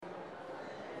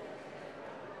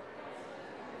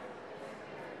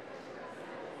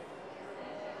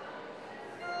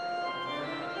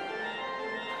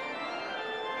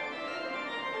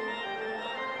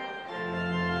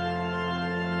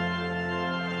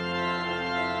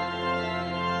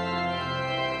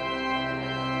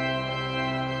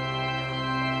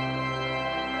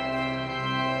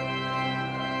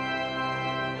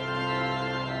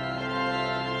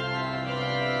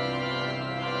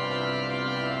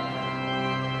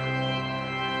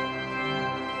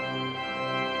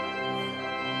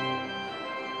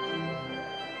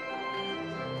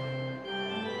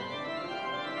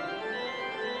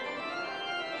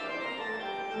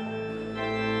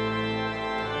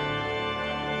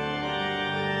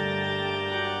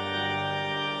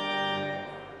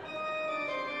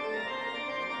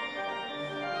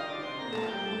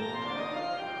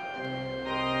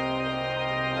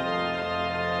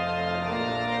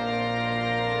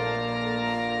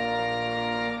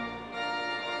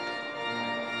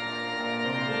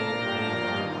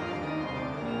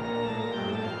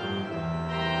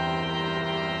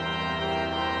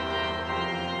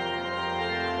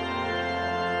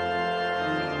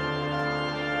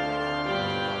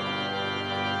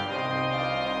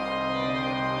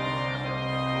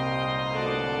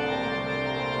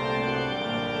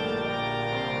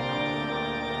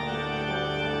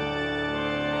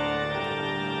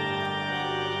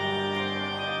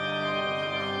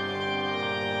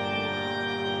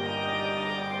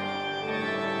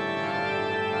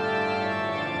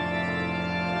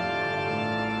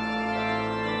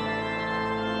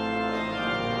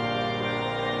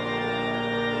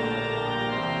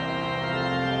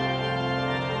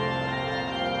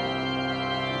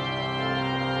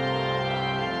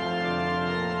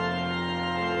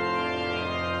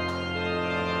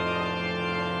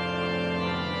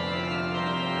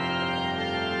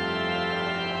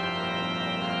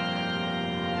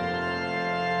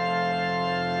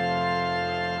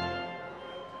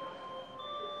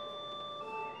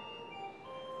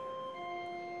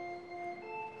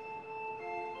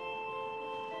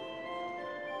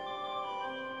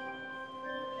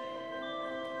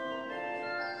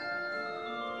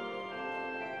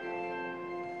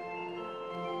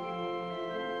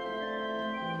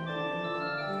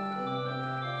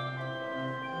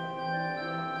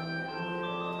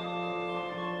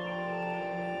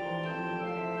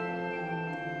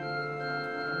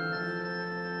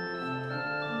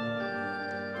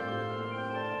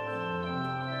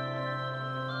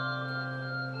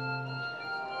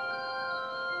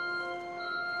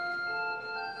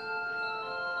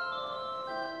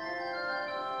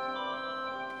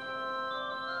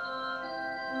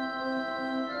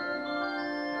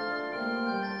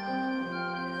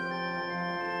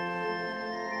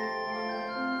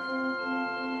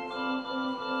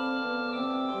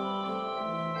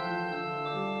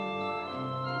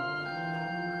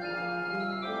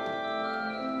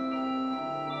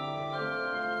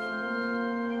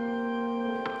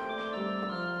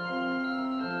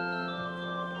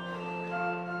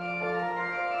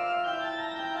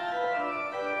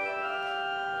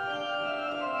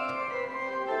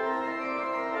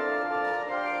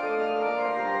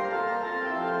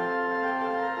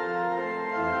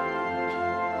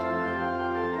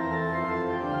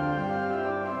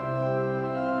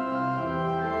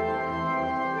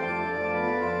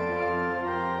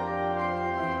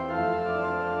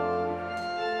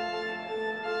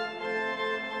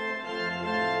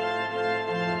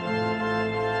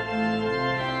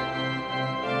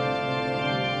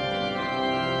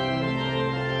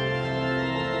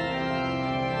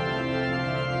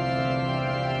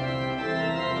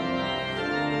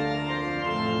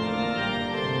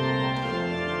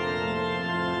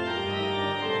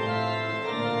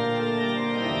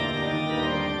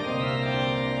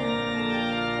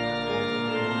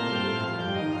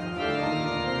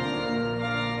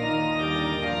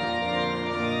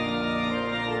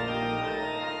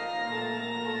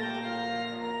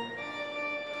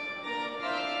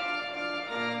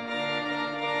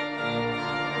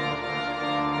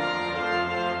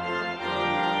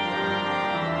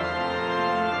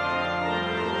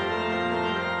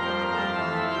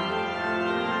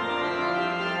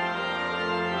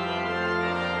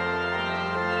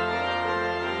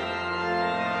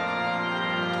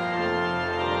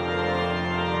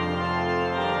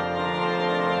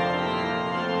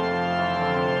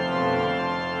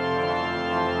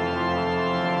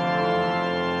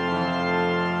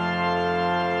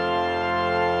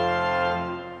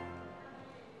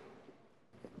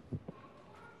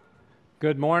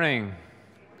Good morning.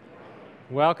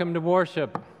 Welcome to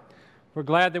worship. We're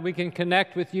glad that we can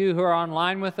connect with you who are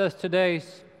online with us today.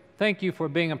 Thank you for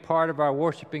being a part of our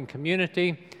worshiping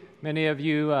community. Many of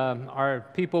you are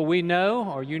people we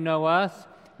know, or you know us,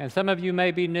 and some of you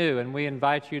may be new, and we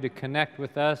invite you to connect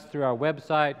with us through our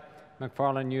website,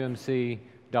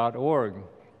 mcfarlandumc.org.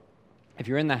 If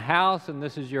you're in the house and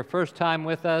this is your first time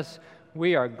with us,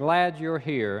 we are glad you're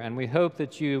here, and we hope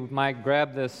that you might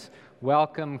grab this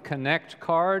Welcome Connect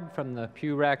card from the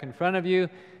pew rack in front of you,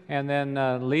 and then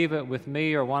leave it with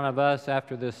me or one of us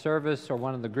after this service or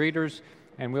one of the greeters,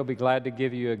 and we'll be glad to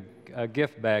give you a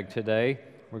gift bag today.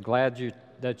 We're glad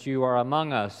that you are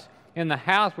among us. In the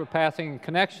house, we're passing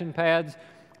connection pads.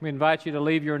 We invite you to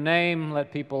leave your name,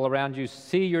 let people around you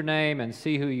see your name and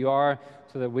see who you are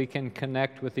so that we can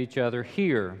connect with each other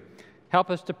here.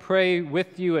 Help us to pray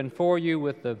with you and for you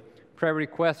with the prayer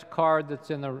request card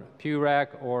that's in the pew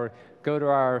rack, or go to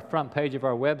our front page of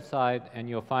our website and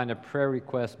you'll find a prayer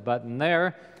request button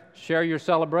there. Share your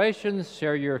celebrations,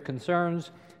 share your concerns,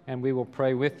 and we will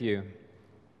pray with you.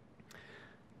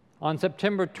 On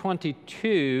September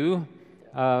 22,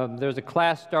 there's a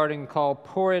class starting called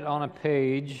Pour It on a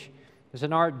Page. It's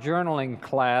an art journaling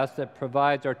class that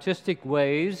provides artistic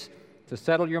ways to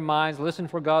settle your minds, listen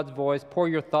for God's voice, pour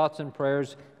your thoughts and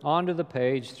prayers onto the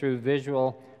page through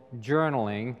visual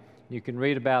journaling. You can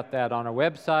read about that on our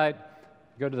website.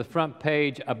 Go to the front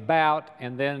page, About,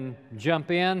 and then jump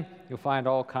in. You'll find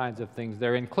all kinds of things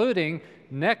there, including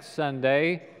next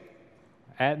Sunday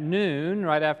at noon,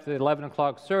 right after the 11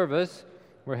 o'clock service,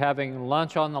 we're having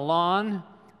lunch on the lawn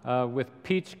with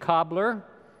peach cobbler.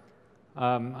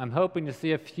 I'm hoping to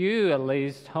see a few, at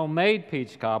least, homemade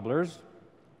peach cobblers.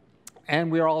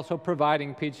 And we're also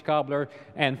providing peach cobbler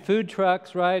and food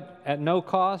trucks, right, at no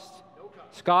cost.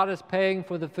 Scott is paying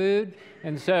for the food,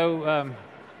 and so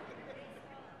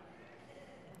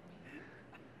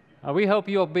we hope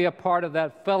you'll be a part of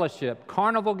that fellowship.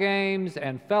 Carnival games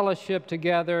and fellowship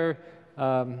together,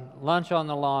 lunch on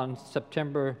the lawn,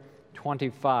 September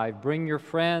 25. Bring your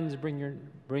friends, bring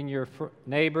your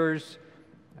neighbors,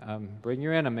 bring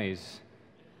your enemies,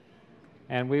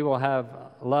 and we will have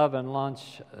love and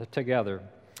lunch together.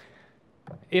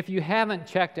 If you haven't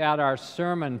checked out our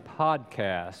sermon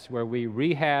podcast, where we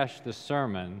rehash the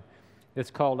sermon,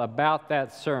 it's called About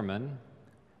That Sermon.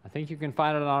 I think you can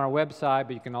find it on our website,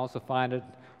 but you can also find it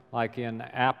like in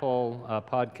Apple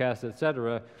Podcasts,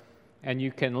 etc. And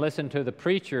you can listen to the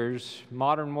preachers,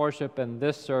 Modern Worship and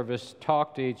this service,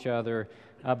 talk to each other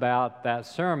about that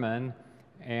sermon.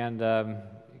 And,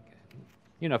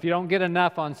 if you don't get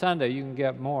enough on Sunday, you can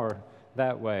get more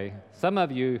that way. Some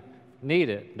of you need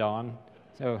it, Dawn.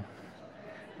 So,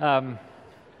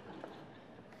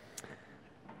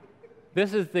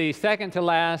 this is the second to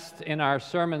last in our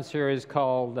sermon series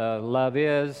called Love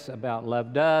Is, about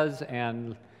love does,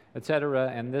 and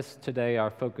etc. And this today, our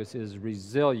focus is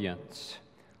resilience.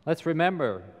 Let's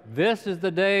remember, this is the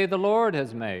day the Lord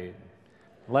has made.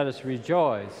 Let us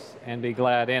rejoice and be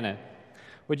glad in it.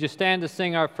 Would you stand to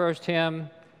sing our first hymn,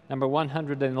 number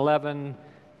 111,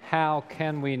 How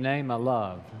Can We Name a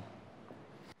Love?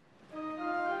 Yeah.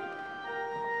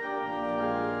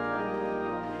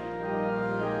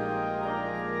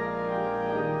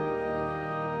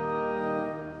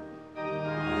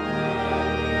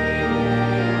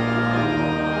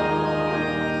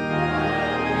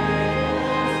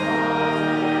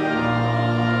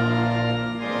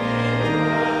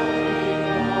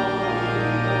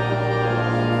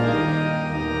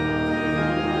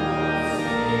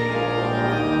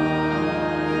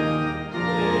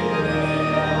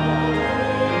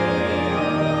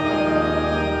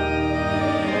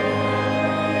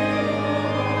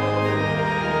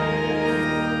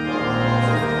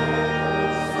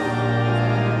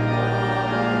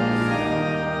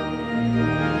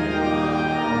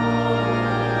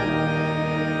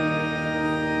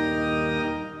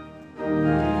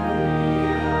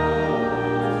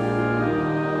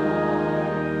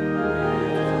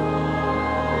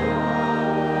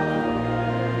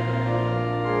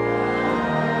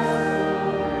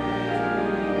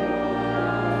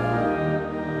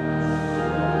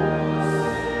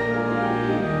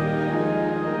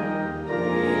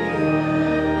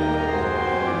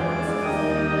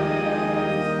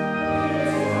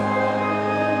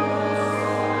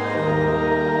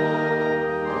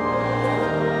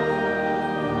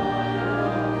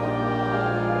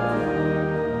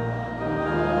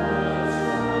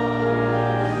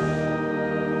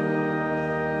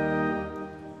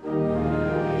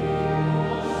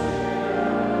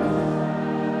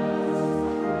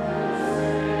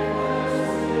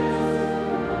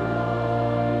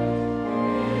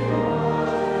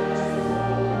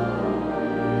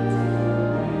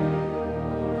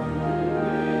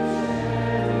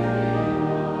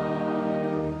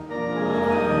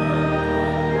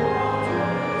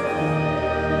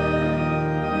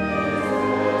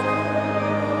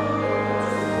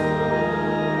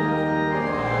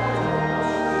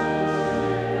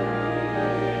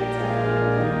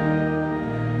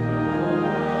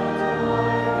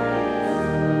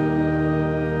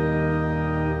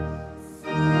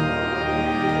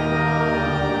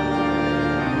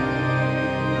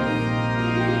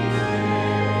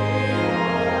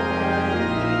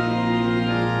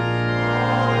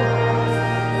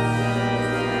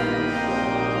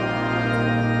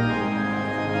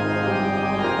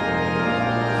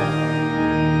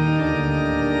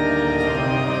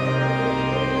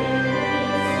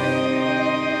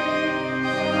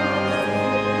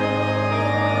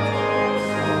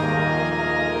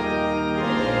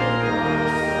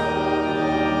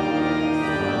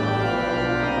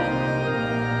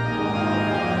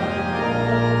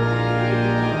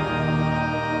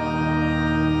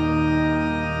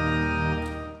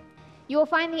 will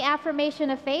find the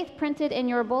affirmation of faith printed in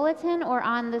your bulletin or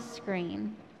on the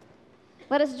screen.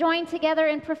 Let us join together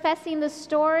in professing the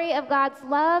story of God's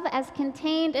love as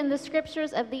contained in the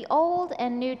scriptures of the Old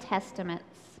and New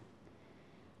Testaments.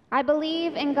 I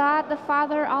believe in God the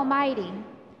Father Almighty,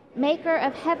 maker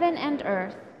of heaven and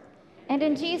earth, and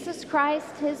in Jesus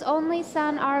Christ, his only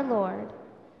Son, our Lord,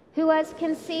 who was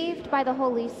conceived by the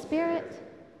Holy Spirit,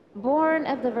 born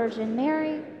of the Virgin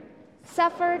Mary,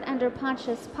 suffered under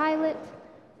Pontius Pilate,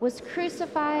 was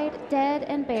crucified, dead,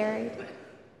 and buried.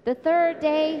 The third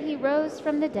day he rose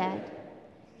from the dead.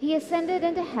 He ascended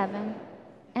into heaven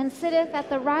and sitteth at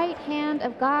the right hand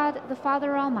of God the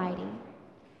Father Almighty.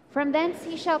 From thence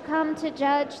he shall come to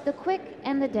judge the quick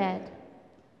and the dead.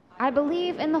 I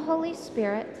believe in the Holy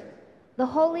Spirit, the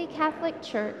holy Catholic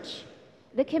Church,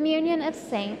 the communion of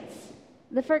saints,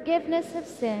 the forgiveness of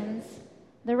sins,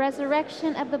 the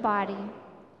resurrection of the body,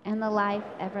 and the life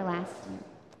everlasting.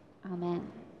 Amen.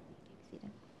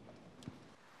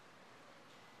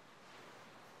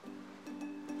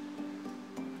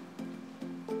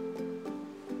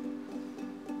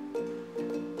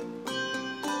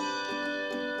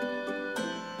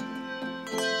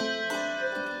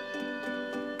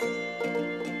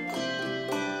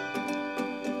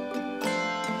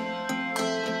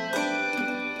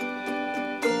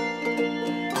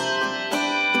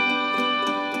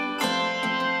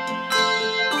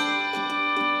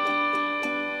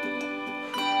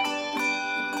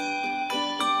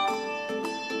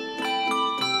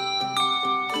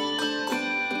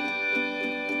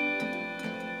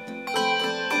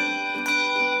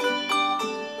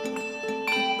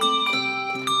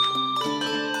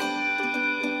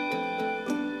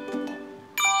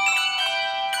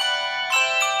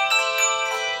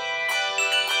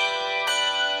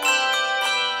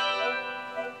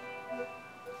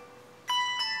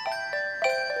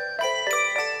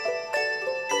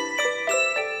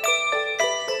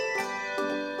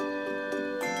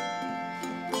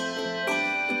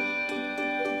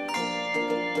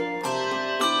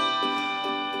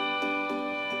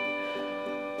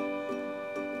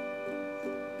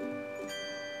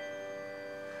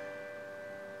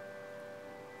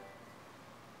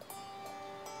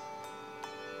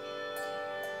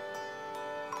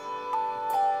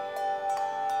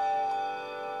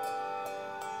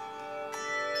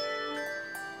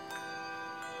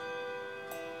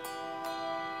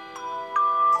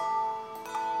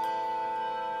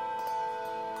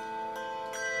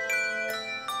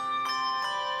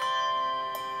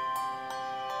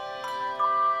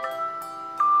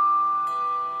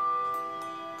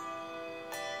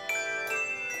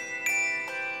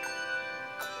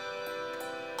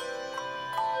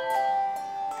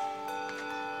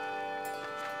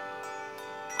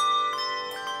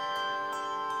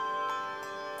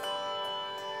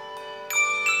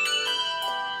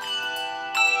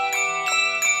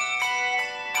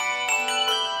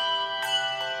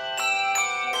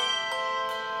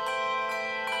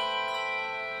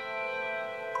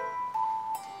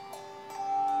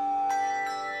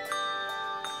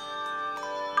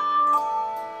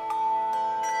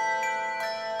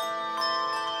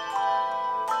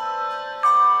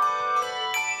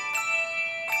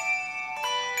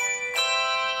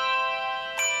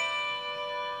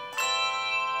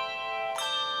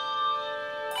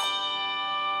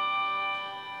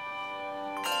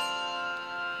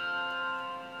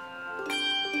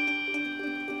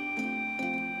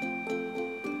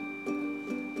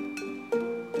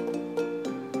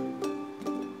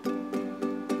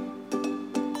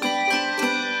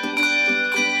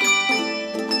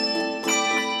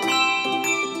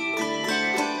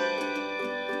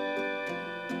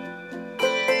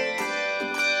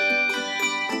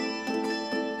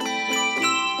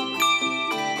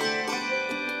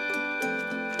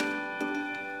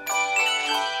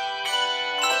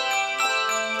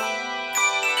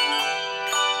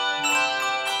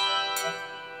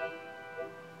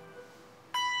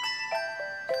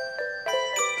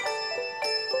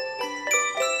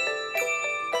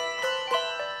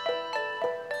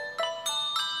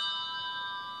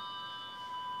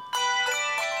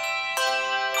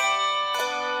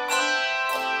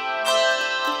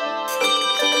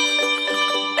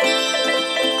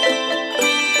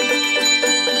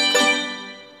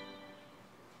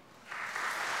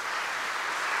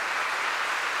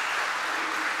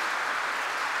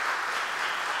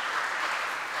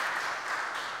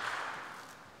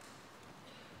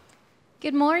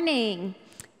 Good morning.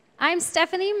 I'm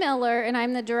Stephanie Miller, and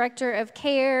I'm the Director of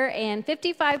Care and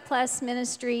 55 Plus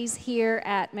Ministries here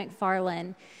at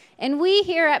McFarland. And we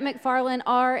here at McFarland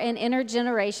are an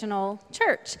intergenerational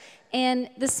church. And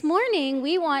this morning,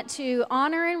 we want to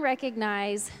honor and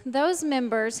recognize those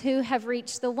members who have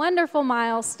reached the wonderful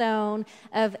milestone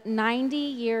of 90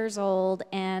 years old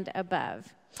and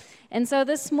above. And so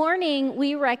this morning,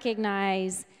 we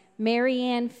recognize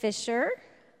Marianne Fisher,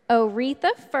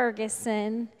 Oretha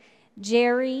Ferguson,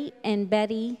 Jerry, and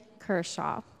Betty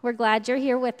Kershaw. We're glad you're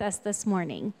here with us this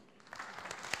morning.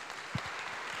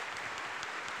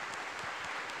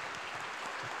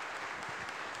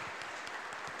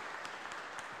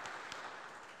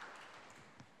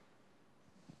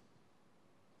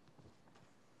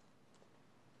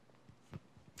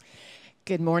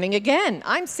 Good morning again.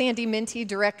 I'm Sandy Minty,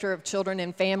 Director of Children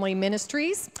and Family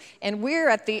Ministries, and we're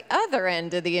at the other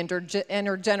end of the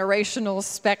intergenerational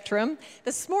spectrum.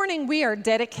 This morning we are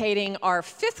dedicating our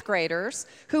 5th graders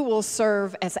who will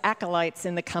serve as acolytes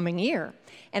in the coming year.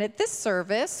 And at this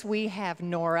service we have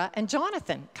Nora and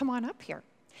Jonathan. Come on up here.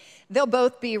 They'll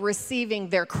both be receiving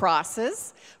their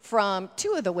crosses from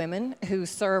 2 of the women who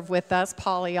serve with us,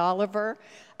 Polly Oliver,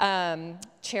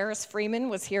 Charis Freeman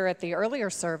was here at the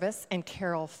earlier service, and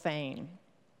Carol Fain.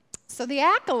 So the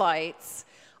acolytes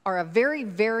are a very,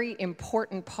 very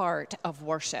important part of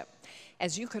worship.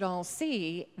 As you could all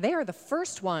see, they are the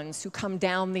first ones who come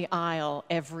down the aisle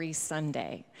every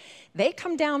Sunday. They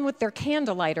come down with their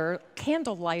candle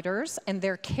lighters, and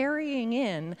they're carrying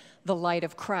in the light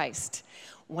of Christ.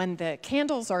 When the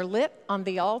candles are lit on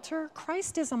the altar,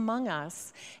 Christ is among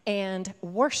us, and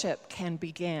worship can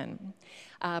begin.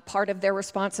 Part of their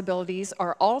responsibilities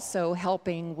are also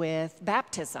helping with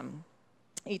baptism.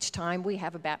 Each time we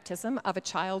have a baptism of a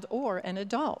child or an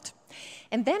adult.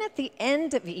 And then at the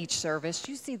end of each service,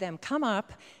 you see them come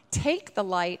up, take the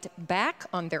light back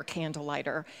on their candle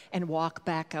lighter, and walk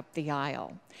back up the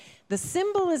aisle. The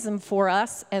symbolism for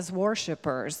us as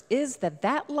worshipers is that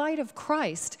that light of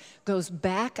Christ goes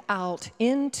back out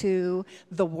into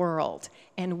the world.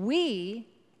 And we,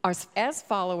 as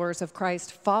followers of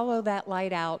Christ, follow that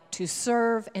light out to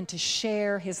serve and to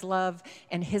share his love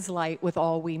and his light with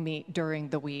all we meet during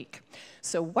the week.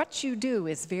 So what you do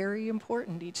is very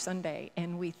important each Sunday,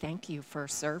 and we thank you for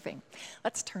serving.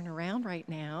 Let's turn around right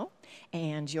now,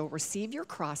 and you'll receive your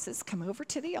crosses. Come over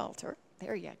to the altar.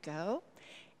 There you go.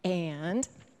 And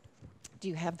do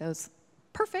you have those?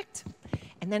 Perfect.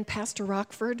 And then Pastor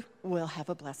Rockford will have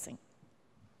a blessing.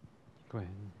 Go ahead.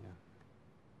 Yeah.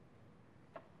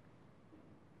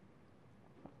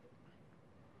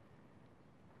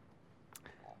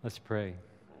 Let's pray.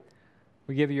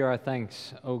 We give you our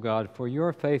thanks, O God, for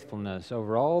your faithfulness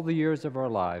over all the years of our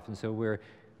life. And so we're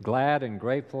glad and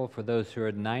grateful for those who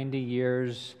are 90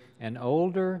 years and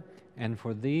older, and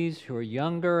for these who are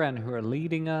younger and who are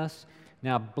leading us.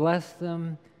 Now bless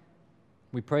them.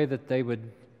 We pray that they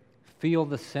would feel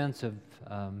the sense of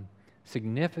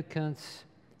significance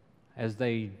as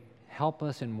they help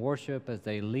us in worship, as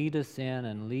they lead us in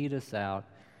and lead us out,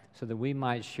 so that we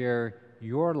might share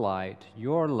your light,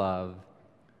 your love,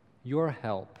 your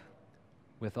help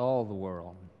with all the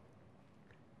world.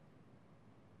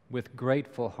 With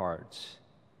grateful hearts,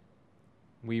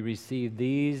 we receive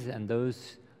these and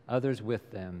those others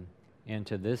with them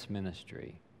into this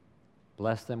ministry.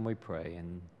 Bless them, we pray,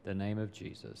 in the name of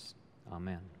Jesus.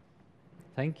 Amen.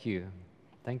 Thank you.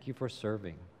 Thank you for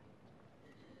serving.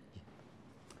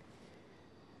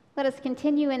 Let us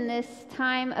continue in this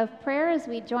time of prayer as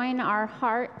we join our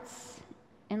hearts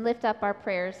and lift up our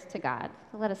prayers to God.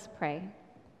 So let us pray.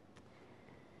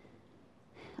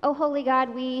 Oh, holy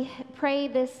God, we pray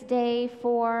this day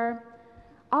for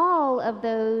all of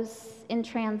those in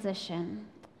transition.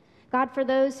 God, for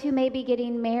those who may be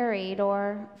getting married,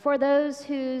 or for those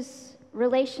whose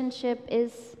relationship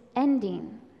is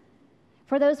ending,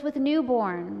 for those with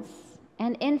newborns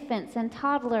and infants and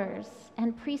toddlers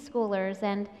and preschoolers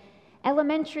and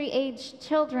elementary-aged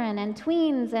children and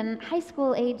tweens and high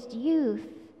school-aged youth,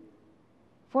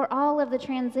 for all of the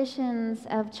transitions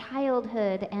of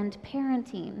childhood and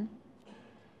parenting,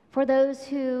 for those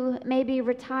who may be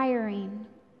retiring,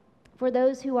 for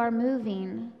those who are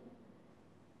moving,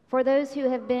 for those who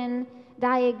have been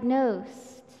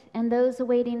diagnosed and those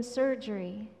awaiting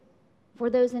surgery, for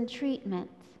those in treatment,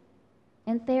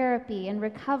 in therapy, in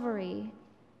recovery,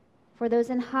 for those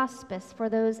in hospice, for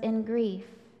those in grief,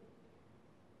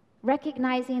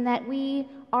 recognizing that we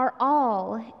are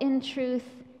all, in truth,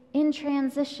 in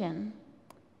transition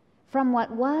from what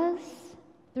was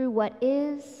through what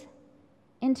is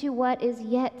into what is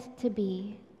yet to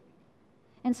be.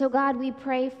 And so, God, we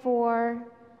pray for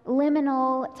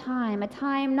liminal time, a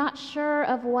time not sure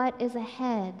of what is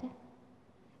ahead,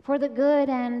 for the good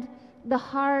and the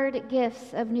hard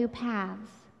gifts of new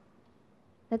paths,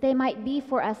 that they might be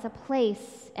for us a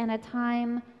place and a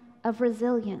time of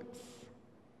resilience,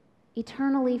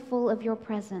 eternally full of your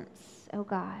presence, O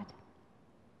God.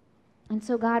 And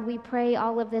so, God, we pray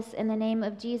all of this in the name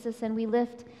of Jesus, and we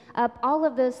lift up all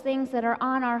of those things that are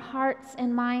on our hearts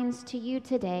and minds to you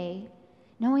today,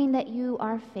 knowing that you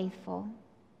are faithful.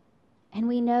 And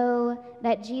we know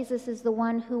that Jesus is the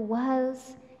one who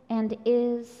was and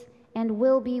is and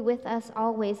will be with us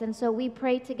always. And so we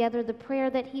pray together the prayer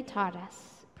that he taught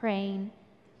us, praying,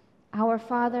 Our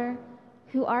Father,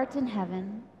 who art in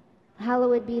heaven,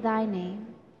 hallowed be thy name.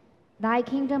 Thy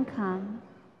kingdom come,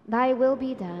 thy will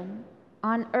be done,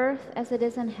 on earth as it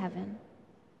is in heaven.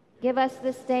 Give us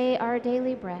this day our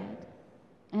daily bread,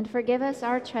 and forgive us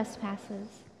our trespasses,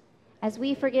 as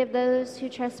we forgive those who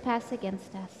trespass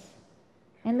against us.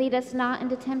 And lead us not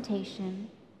into temptation,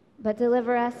 but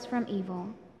deliver us from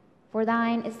evil. For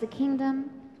thine is the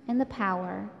kingdom, and the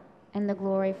power, and the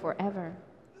glory forever.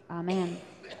 Amen.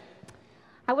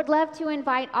 I would love to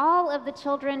invite all of the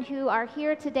children who are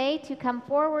here today to come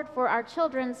forward for our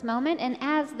children's moment. And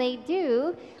as they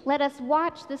do, let us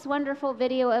watch this wonderful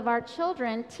video of our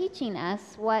children teaching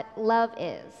us what love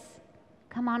is.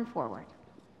 Come on forward.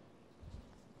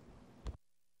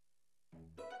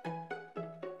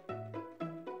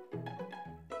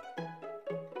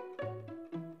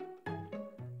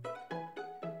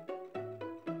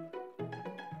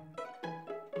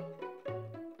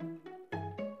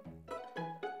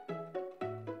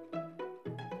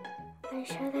 I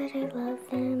show that I love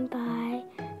them by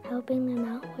helping them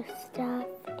out with stuff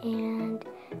and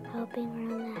helping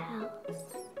around the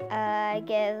house. I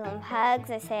give them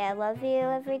hugs. I say I love you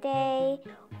every day.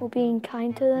 Or being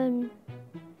kind to them,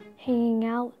 hanging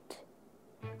out,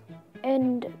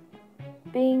 and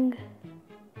being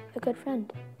a good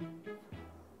friend.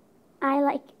 I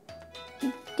like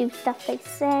do stuff they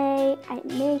say. I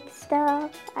make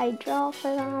stuff. I draw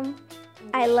for them.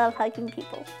 I love hugging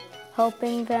people.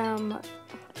 Helping them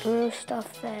through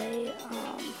stuff they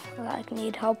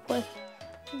need help with.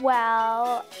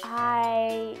 Well,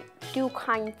 I do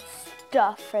kind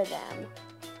stuff for them.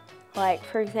 Like,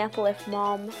 for example, if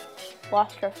Mom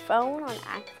lost her phone on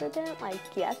accident, like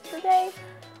yesterday,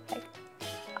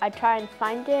 I'd try and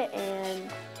find it, and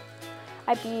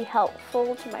I'd be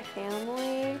helpful to my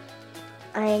family.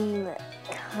 I'm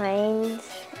kind,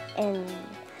 and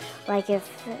like if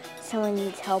someone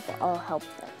needs help, I'll help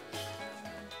them.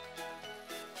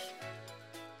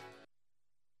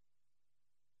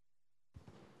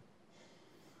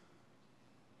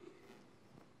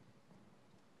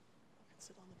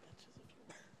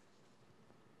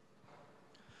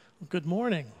 Good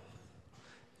morning,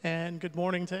 and good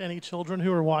morning to any children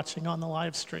who are watching on the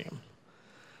live stream.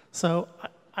 So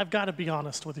I've got to be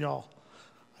honest with y'all.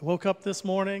 I woke up this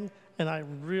morning and I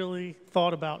really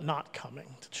thought about not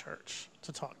coming to church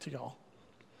to talk to y'all.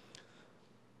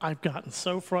 I've gotten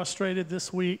so frustrated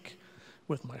this week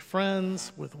with my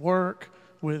friends, with work,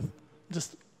 with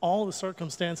just all the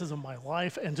circumstances of my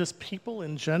life and just people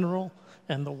in general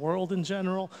and the world in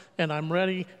general, and I'm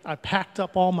ready. I packed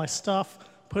up all my stuff,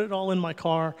 put it all in my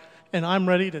car, and I'm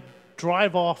ready to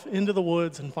drive off into the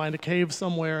woods and find a cave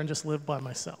somewhere and just live by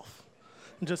myself.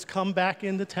 And just come back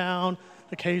into town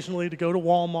occasionally to go to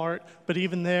Walmart, but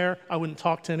even there, I wouldn't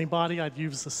talk to anybody. I'd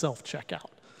use the self-checkout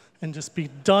and just be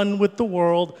done with the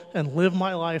world and live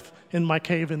my life in my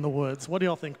cave in the woods. What do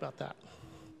y'all think about that?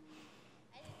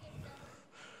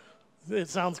 It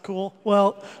sounds cool.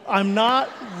 Well, I'm not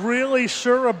really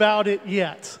sure about it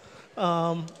yet.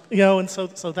 And so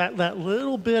that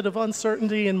little bit of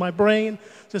uncertainty in my brain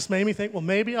just made me think, well,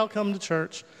 maybe I'll come to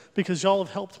church because y'all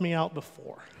have helped me out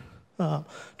before.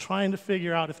 Trying to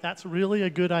figure out if that's really a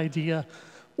good idea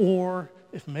or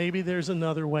if maybe there's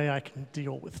another way I can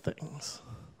deal with things.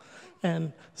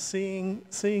 And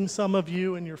seeing some of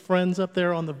you and your friends up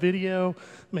there on the video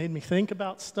made me think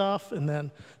about stuff, and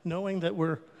then knowing that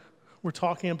we're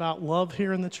talking about love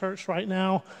here in the church right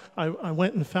now, I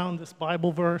went and found this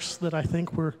Bible verse that I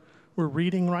think we're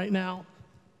reading right now.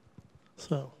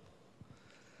 So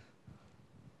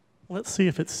let's see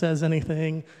if it says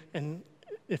anything and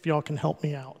if y'all can help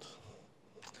me out.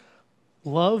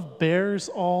 Love bears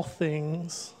all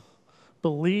things,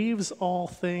 believes all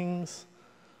things,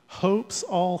 hopes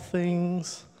all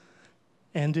things,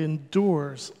 and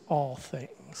endures all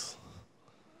things.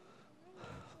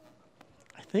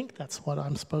 I think that's what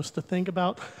I'm supposed to think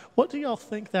about. What do y'all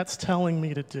think that's telling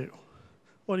me to do?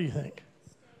 What do you think?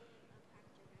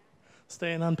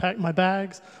 Stay and unpack my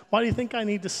bags? Why do you think I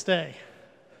need to stay?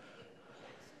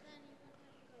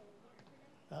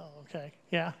 Oh, okay,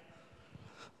 yeah.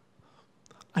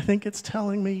 I think it's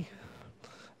telling me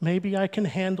maybe I can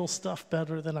handle stuff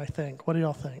better than I think. What do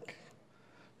y'all think?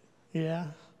 Yeah?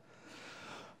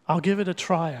 I'll give it a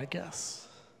try, I guess.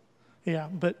 Yeah,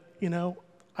 but,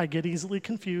 I get easily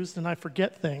confused and I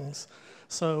forget things.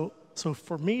 So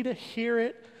for me to hear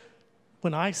it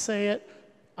when I say it,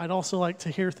 I'd also like to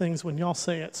hear things when y'all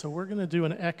say it. So we're going to do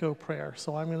an echo prayer.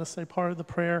 So I'm going to say part of the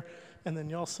prayer, and then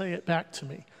y'all say it back to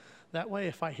me. That way,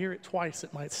 if I hear it twice,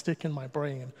 it might stick in my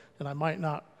brain, and I might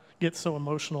not get so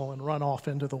emotional and run off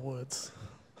into the woods.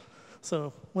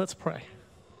 So let's pray.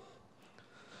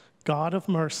 God of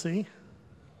mercy,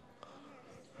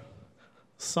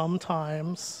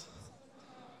 sometimes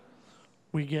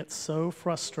we get so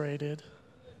frustrated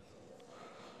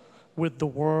with the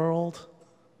world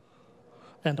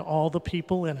and all the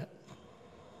people in it.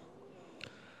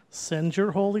 Send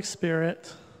your Holy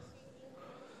Spirit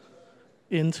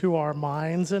into our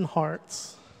minds and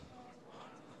hearts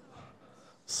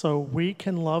so we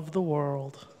can love the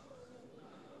world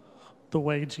the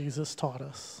way Jesus taught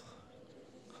us.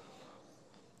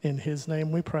 In his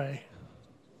name we pray.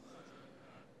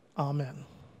 Amen.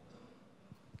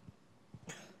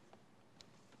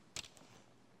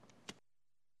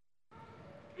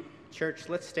 Church,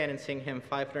 let's stand and sing hymn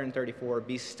 534,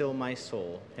 Be Still My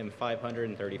Soul, hymn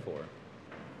 534.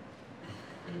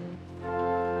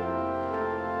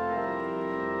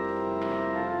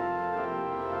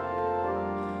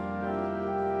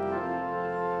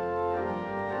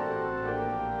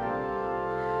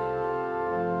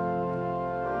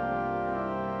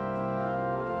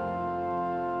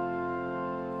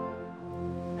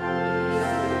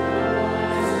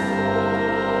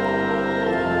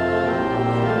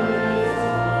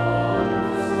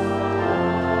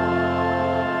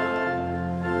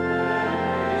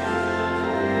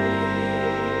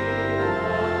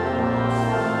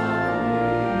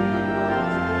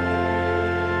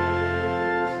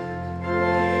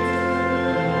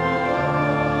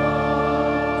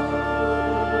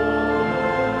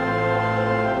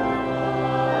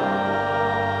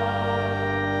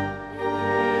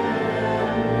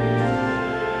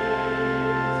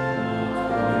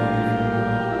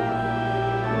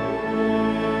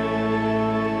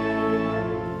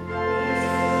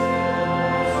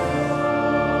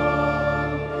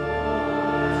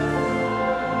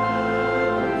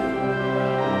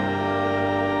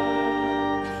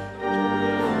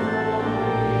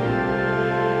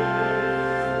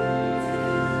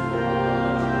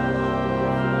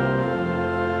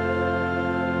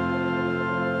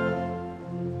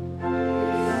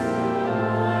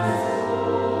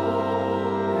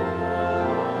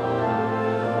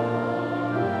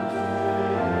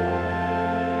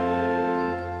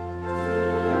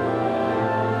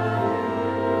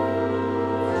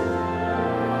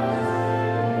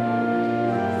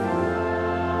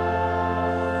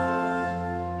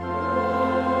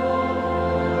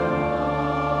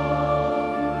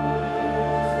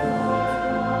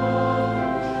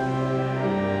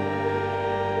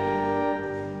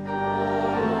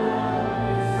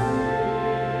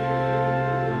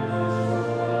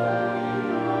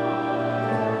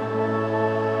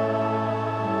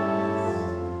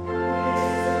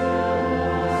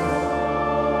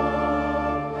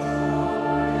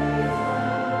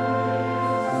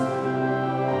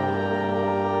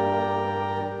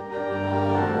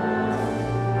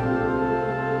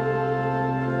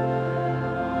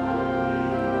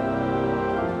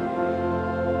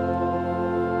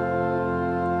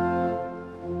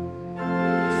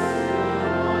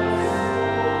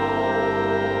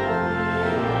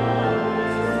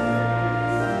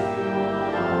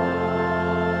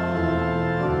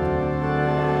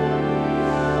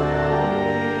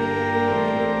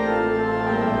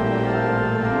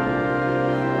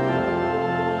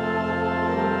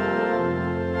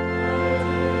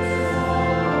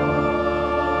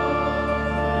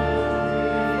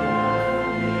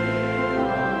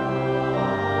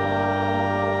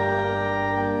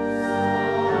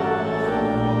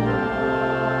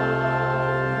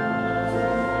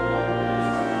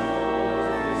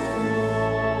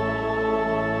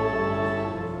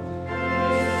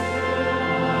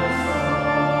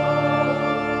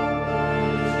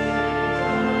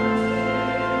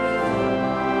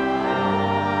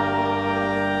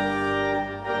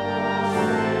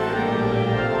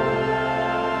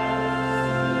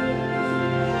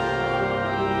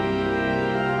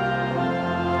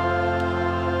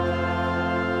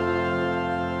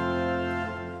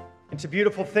 It's a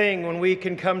beautiful thing when we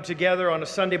can come together on a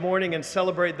Sunday morning and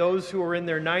celebrate those who are in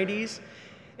their 90s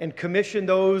and commission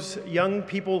those young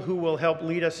people who will help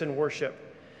lead us in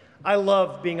worship. I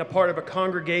love being a part of a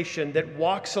congregation that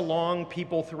walks along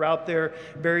people throughout their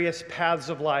various paths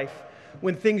of life,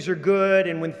 when things are good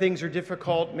and when things are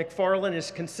difficult, McFarland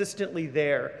is consistently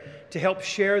there to help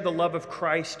share the love of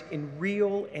Christ in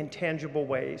real and tangible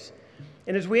ways.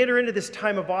 And as we enter into this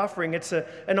time of offering, it's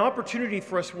an opportunity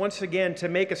for us once again to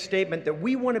make a statement that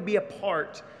we want to be a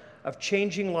part of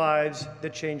changing lives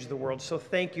that change the world. So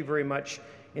thank you very much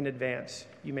in advance.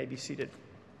 You may be seated.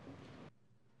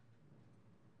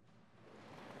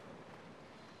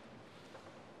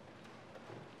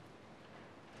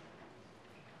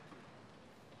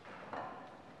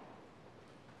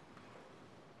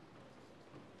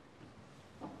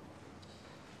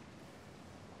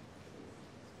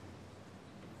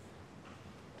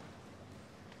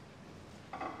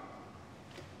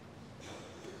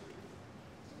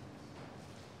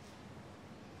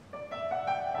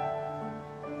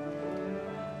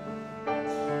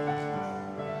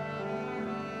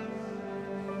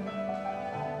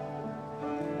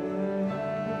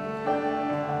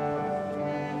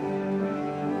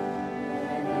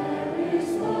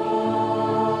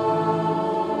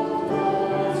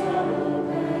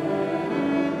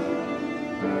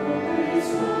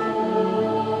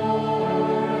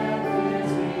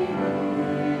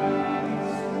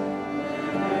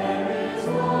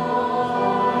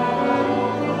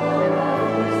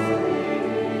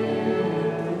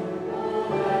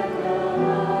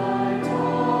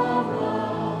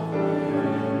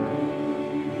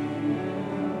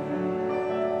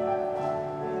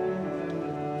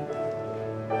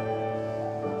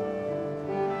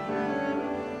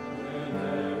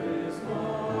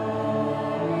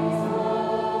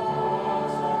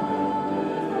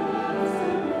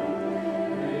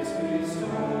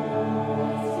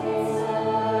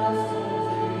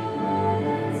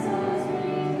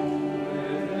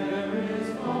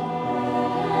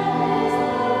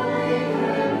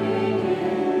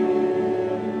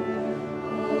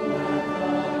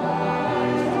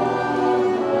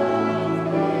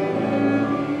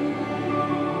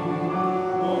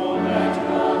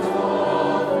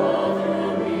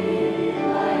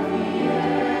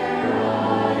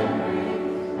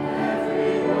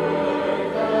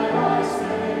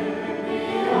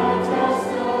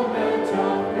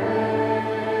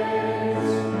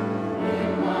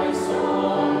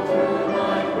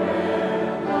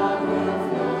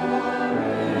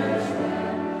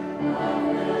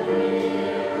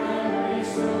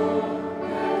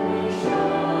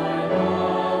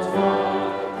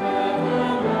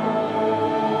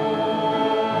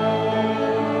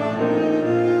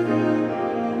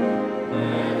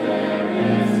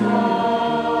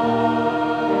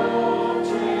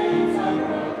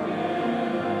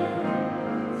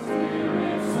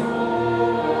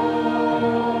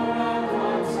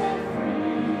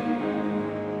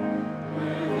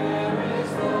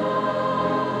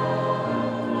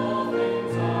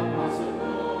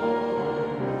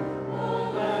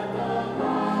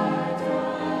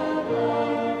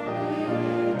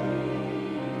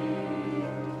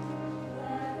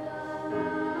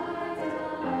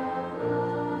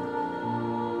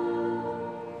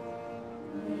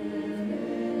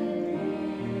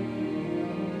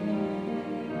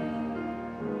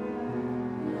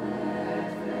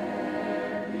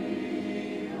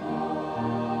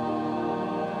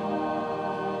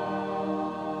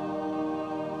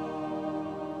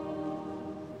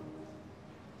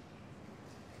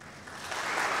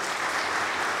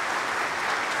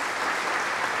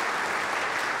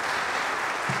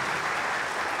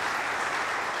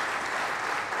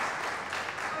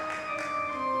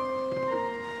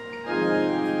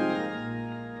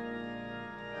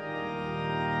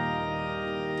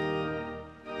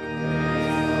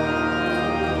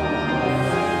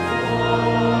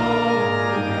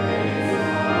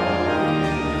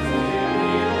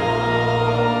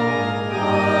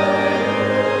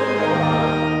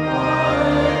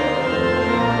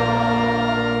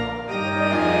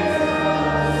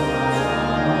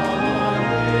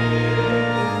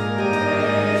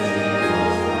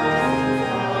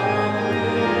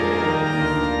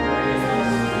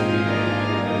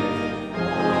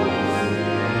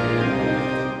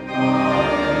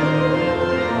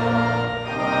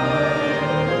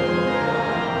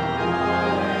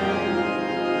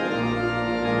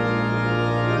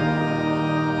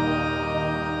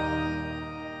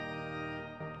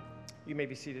 You may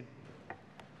be seated.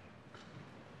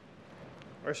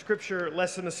 Our scripture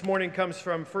lesson this morning comes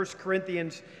from 1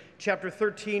 Corinthians chapter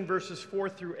 13, verses 4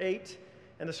 through 8.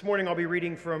 And this morning I'll be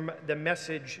reading from the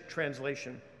Message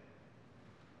translation.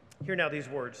 Hear now these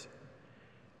words.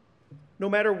 No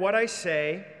matter what I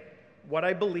say, what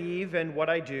I believe, and what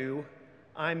I do,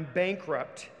 I'm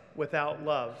bankrupt without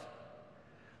love.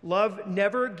 Love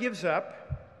never gives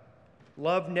up,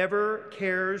 Love never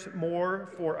cares more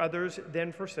for others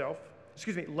than for self.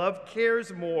 Love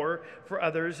cares more for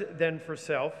others than for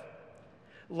self.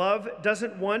 Love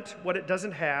doesn't want what it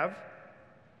doesn't have.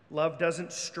 Love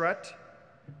doesn't strut,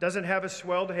 doesn't have a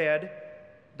swelled head,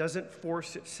 doesn't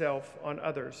force itself on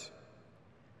others.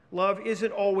 Love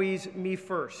isn't always me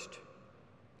first.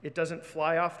 It doesn't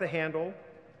fly off the handle,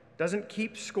 doesn't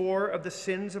keep score of the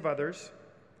sins of others,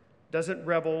 doesn't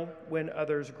revel when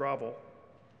others grovel.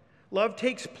 Love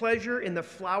takes pleasure in the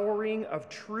flowering of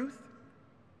truth,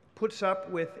 puts up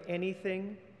with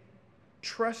anything,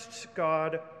 trusts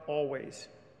God always.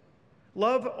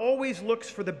 Love always looks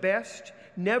for the best,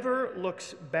 never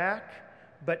looks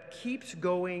back, but keeps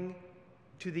going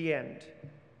to the end.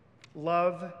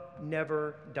 Love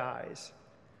never dies.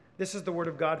 This is the word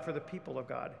of God for the people of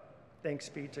God. Thanks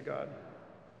be to God.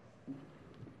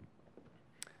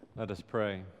 Let us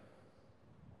pray.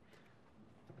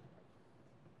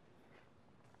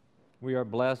 We are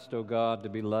blessed, O God, to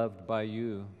be loved by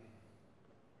you,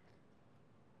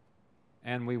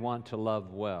 and we want to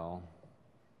love well.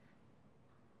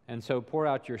 And so pour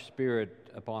out your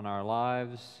Spirit upon our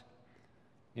lives,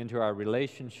 into our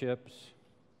relationships.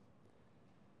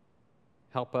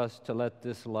 Help us to let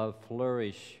this love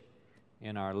flourish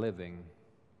in our living.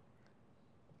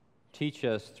 Teach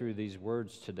us through these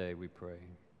words today, we pray.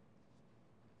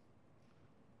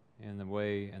 In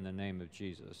the name of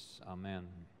Jesus, amen.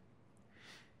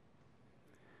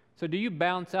 So do you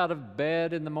bounce out of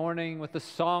bed in the morning with a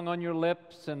song on your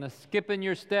lips and a skip in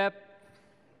your step?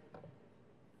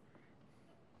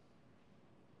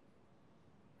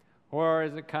 Or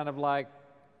is it kind of like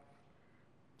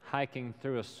hiking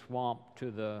through a swamp to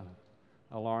the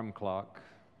alarm clock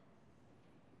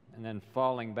and then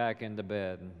falling back into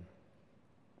bed?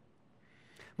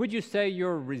 Would you say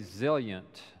you're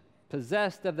resilient,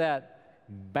 possessed of that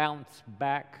bounce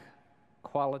back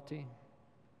quality?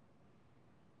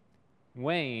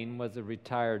 Wayne was a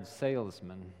retired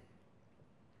salesman.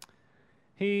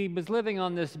 He was living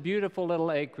on this beautiful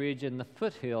little acreage in the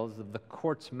foothills of the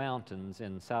Quartz Mountains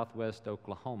in southwest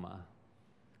Oklahoma.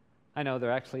 I know they're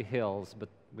actually hills, but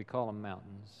we call them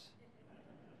mountains.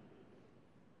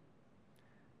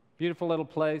 Beautiful little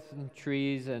place and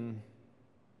trees, and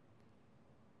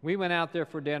we went out there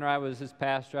for dinner. I was his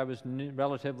pastor. I was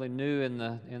relatively new in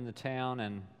the town,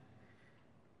 and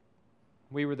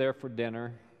we were there for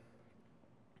dinner.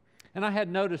 And I had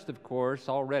noticed, of course,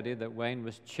 already that Wayne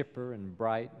was chipper and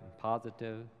bright and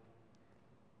positive.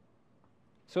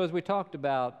 So as we talked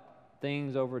about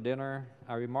things over dinner,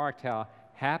 I remarked how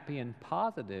happy and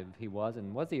positive he was,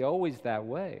 and was he always that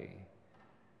way?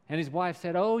 And his wife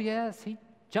said, "Oh, yes, he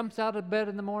jumps out of bed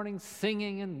in the morning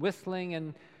singing and whistling,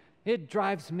 and it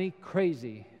drives me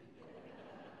crazy."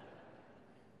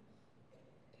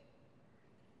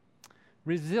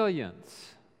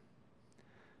 Resilience.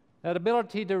 That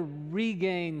ability to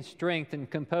regain strength and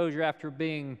composure after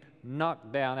being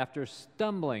knocked down, after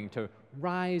stumbling, to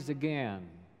rise again.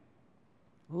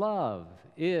 Love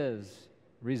is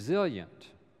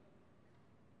resilient.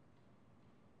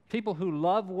 People who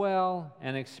love well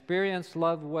and experience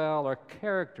love well are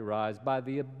characterized by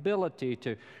the ability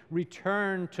to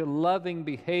return to loving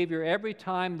behavior every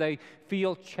time they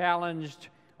feel challenged,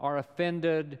 are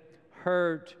offended,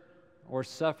 hurt, or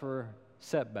suffer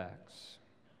setbacks.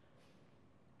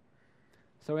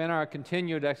 So in our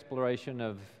continued exploration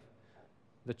of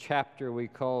the chapter we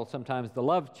call sometimes the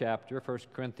love chapter,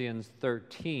 1 Corinthians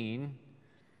 13,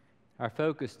 our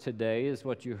focus today is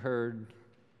what you heard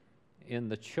in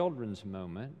the children's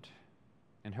moment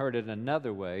and heard it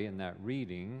another way in that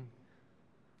reading.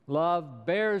 Love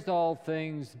bears all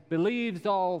things, believes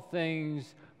all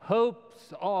things,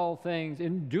 hopes all things,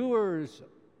 endures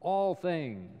all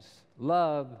things.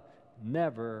 Love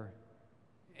never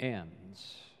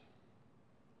ends.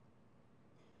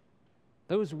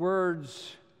 Those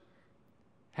words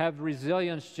have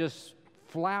resilience just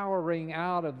flowering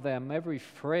out of them, every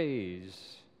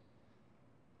phrase.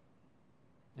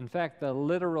 In fact, the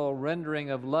literal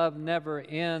rendering of love never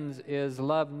ends is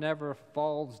love never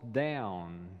falls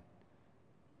down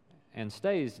and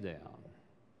stays down.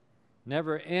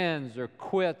 Never ends or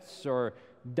quits or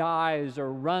dies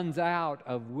or runs out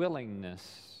of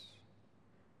willingness.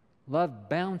 Love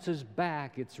bounces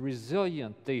back. It's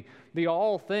resilient. The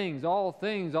all things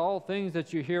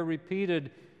that you hear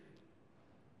repeated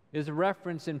is a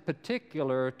reference in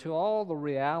particular to all the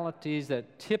realities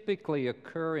that typically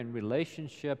occur in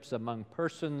relationships among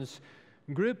persons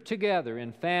grouped together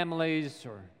in families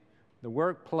or the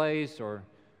workplace or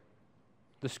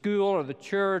the school or the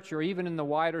church or even in the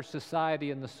wider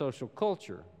society and the social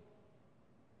culture.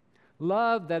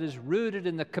 Love that is rooted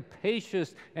in the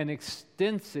capacious and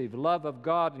extensive love of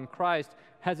God in Christ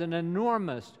has an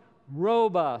enormous,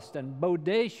 robust, and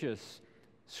bodacious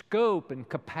scope and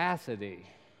capacity.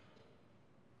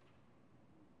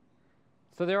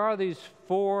 So there are these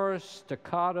 4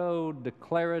 staccato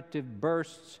declarative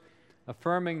bursts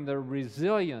affirming the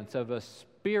resilience of a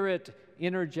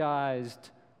Spirit-energized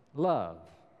love.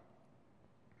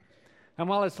 And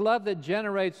while it's love that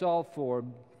generates all 4,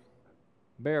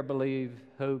 bear, believe,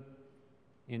 hope,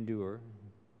 endure,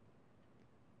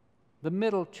 the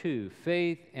middle 2,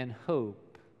 faith and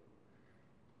hope,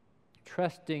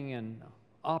 trusting and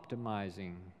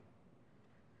optimizing,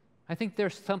 I think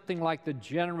there's something like the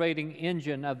generating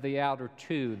engine of the outer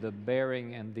 2, the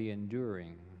bearing and the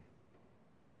enduring.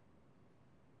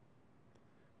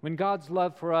 When God's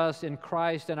love for us in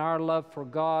Christ and our love for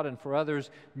God and for others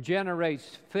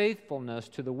generates faithfulness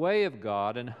to the way of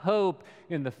God and hope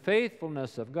in the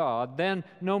faithfulness of God, then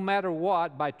no matter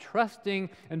what, by trusting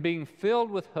and being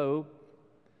filled with hope,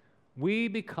 we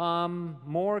become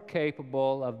more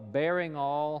capable of bearing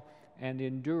all and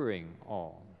enduring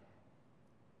all.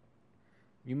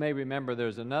 You may remember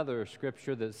there's another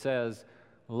scripture that says,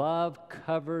 love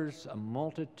covers a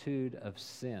multitude of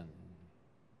sin.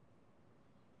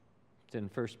 It's in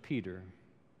 1 Peter.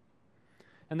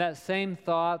 And that same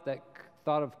thought, that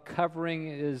thought of covering,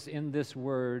 is in this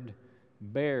word,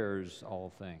 bears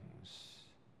all things.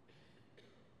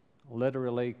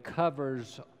 Literally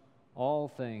covers all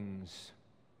things.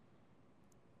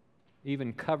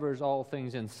 Even covers all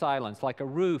things in silence, like a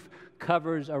roof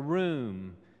covers a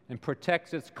room and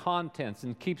protects its contents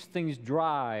and keeps things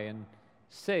dry and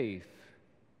safe.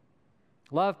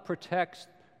 Love protects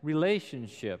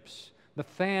relationships, the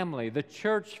family, the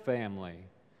church family,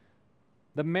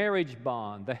 the marriage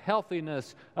bond, the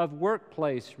healthiness of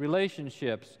workplace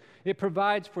relationships. It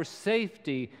provides for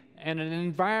safety and an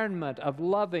environment of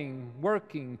loving,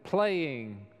 working,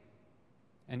 playing,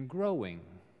 and growing.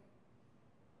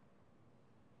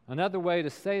 Another way to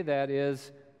say that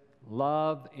is,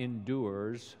 love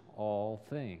endures all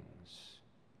things.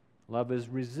 Love is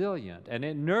resilient, and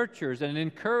it nurtures and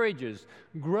encourages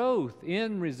growth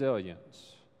in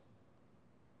resilience.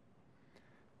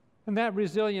 And that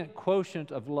resilient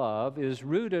quotient of love is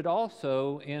rooted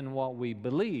also in what we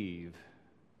believe.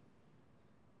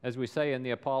 As we say in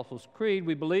the Apostles' Creed,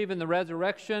 we believe in the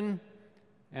resurrection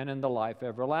and in the life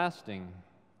everlasting.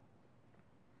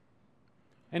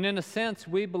 And in a sense,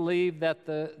 we believe that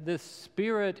this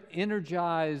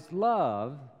Spirit-energized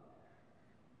love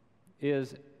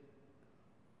is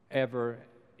ever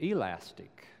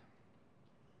elastic,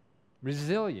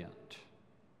 resilient,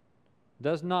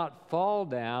 does not fall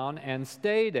down and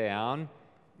stay down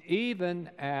even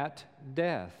at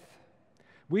death.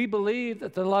 We believe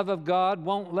that the love of God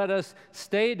won't let us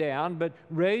stay down, but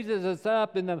raises us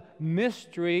up in the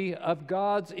mystery of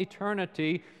God's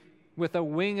eternity with a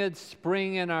winged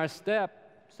spring in our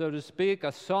step, so to speak,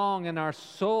 a song in our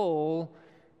soul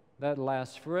that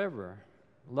lasts forever.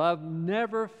 Love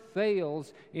never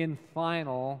fails in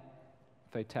final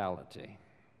fatality.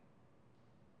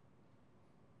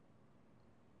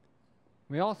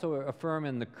 We also affirm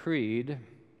in the Creed,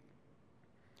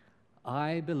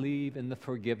 I believe in the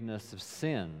forgiveness of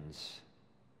sins.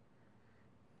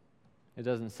 It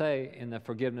doesn't say in the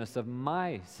forgiveness of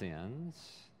my sins,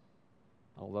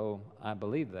 although I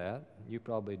believe that. You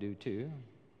probably do too.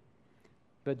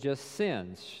 But just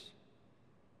sins.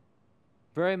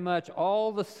 Very much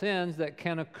all the sins that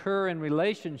can occur in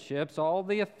relationships, all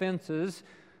the offenses,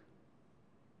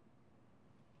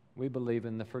 we believe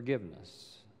in the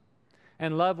forgiveness.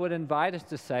 And love would invite us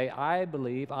to say, I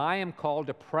believe I am called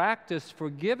to practice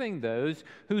forgiving those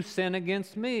who sin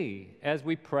against me, as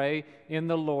we pray in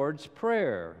the Lord's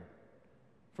Prayer.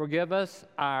 Forgive us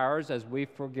ours as we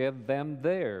forgive them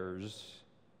theirs.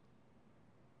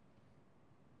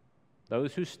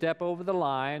 Those who step over the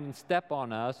line and step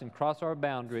on us and cross our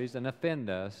boundaries and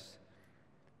offend us,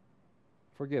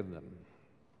 forgive them.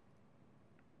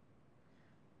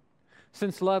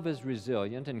 Since love is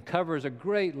resilient and covers a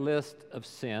great list of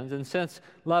sins, and since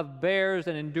love bears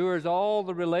and endures all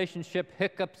the relationship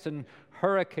hiccups and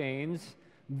hurricanes,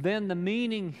 then the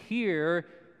meaning here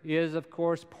is, of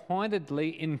course,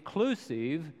 pointedly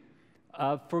inclusive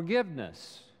of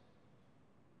forgiveness.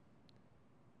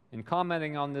 In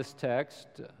commenting on this text,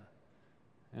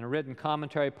 in a written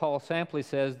commentary, Paul Sampley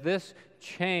says, this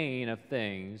chain of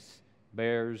things,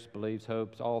 bears, believes,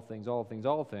 hopes, all things, all things,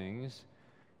 all things,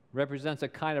 represents a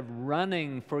kind of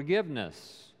running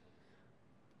forgiveness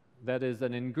that is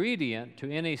an ingredient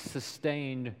to any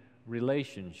sustained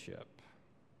relationship.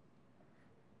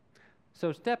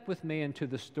 So step with me into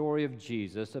the story of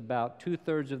Jesus about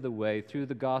 2/3 of the way through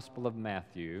the Gospel of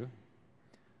Matthew.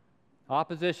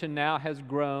 Opposition now has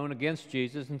grown against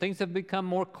Jesus, and things have become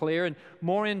more clear and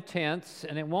more intense,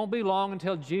 and it won't be long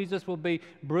until Jesus will be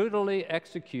brutally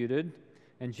executed.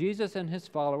 And Jesus and his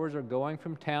followers are going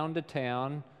from town to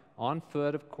town, on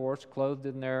foot, of course, clothed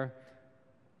in their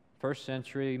first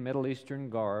century Middle Eastern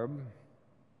garb.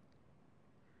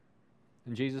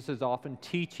 And Jesus is often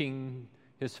teaching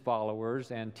his followers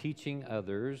and teaching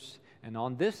others. And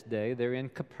on this day, they're in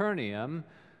Capernaum,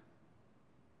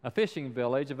 a fishing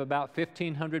village of about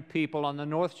 1,500 people on the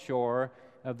north shore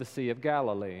of the Sea of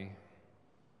Galilee,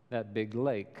 that big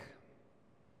lake.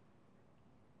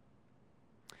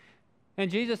 And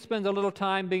Jesus spends a little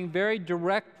time being very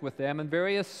direct with them and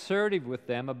very assertive with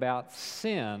them about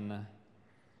sin.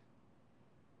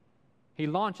 He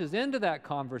launches into that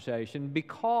conversation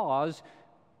because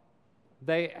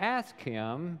they ask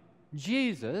him,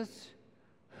 Jesus,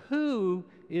 who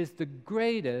is the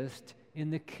greatest in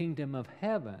the kingdom of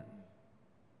heaven?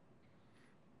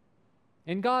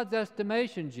 In God's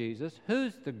estimation, Jesus,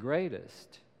 who's the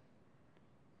greatest?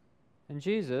 And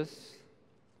Jesus,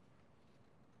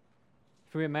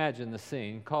 if we imagine the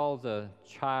scene, calls a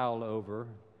child over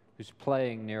who's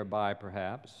playing nearby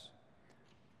perhaps,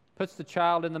 puts the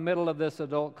child in the middle of this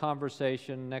adult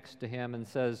conversation next to him and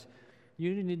says,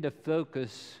 you need to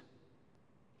focus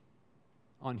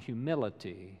on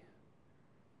humility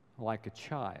like a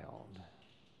child,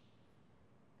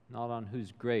 not on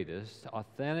who's greatest.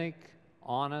 Authentic,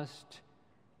 honest,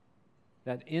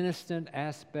 that innocent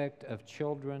aspect of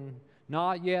children,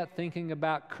 not yet thinking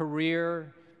about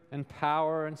career and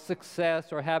power and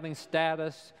success or having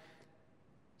status,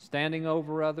 standing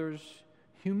over others.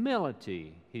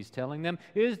 Humility, he's telling them,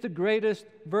 is the greatest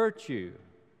virtue.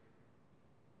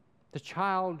 The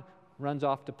child runs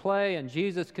off to play, and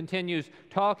Jesus continues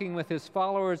talking with his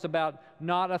followers about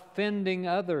not offending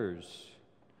others,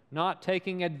 not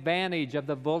taking advantage of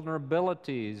the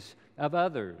vulnerabilities of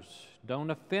others. Don't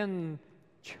offend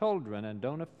children and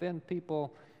don't offend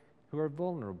people who are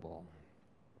vulnerable.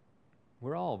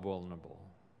 We're all vulnerable.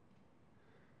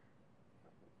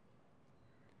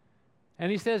 And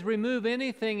he says, remove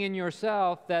anything in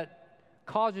yourself that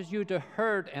causes you to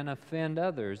hurt and offend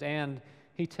others. And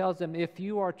he tells them, if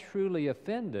you are truly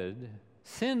offended,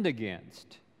 sinned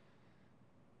against,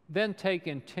 then take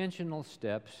intentional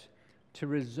steps to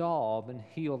resolve and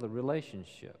heal the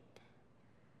relationship.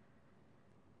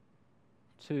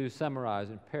 To summarize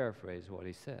and paraphrase what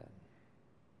he said.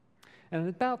 And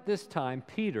about this time,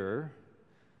 Peter,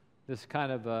 this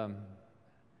kind of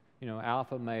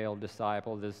alpha male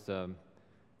disciple, this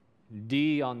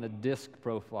D on the disc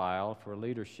profile for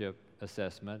leadership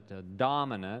assessment,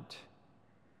 dominant,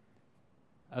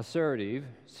 assertive,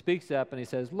 speaks up and he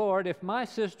says, Lord, if my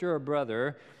sister or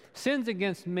brother sins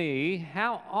against me,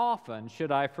 how often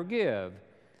should I forgive?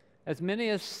 As many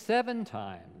as 7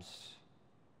 times.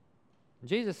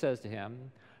 Jesus says to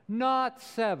him, not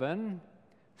 7,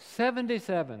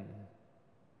 77.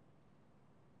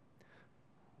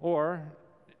 Or,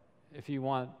 if you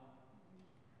want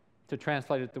to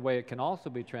translate it the way it can also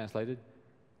be translated,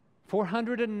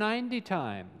 490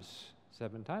 times,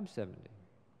 7 times 70.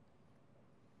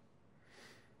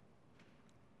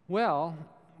 Well,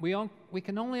 we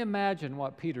can only imagine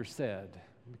what Peter said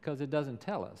because it doesn't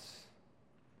tell us.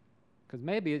 Because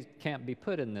maybe it can't be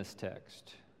put in this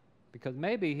text. Because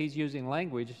maybe he's using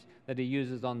language that he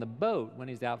uses on the boat when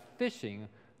he's out fishing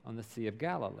on the Sea of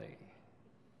Galilee.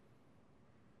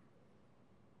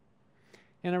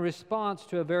 In a response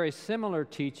to a very similar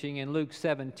teaching in Luke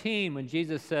 17, when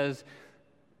Jesus says,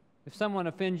 if someone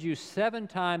offends you 7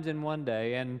 times in one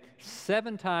day and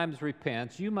 7 times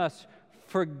repents, you must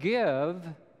forgive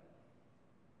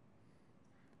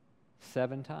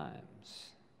 7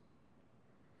 times.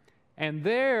 And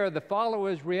there the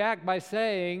followers react by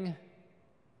saying,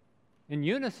 in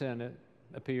unison it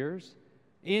appears,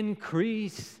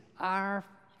 increase our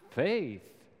faith.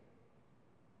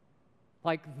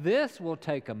 Like this will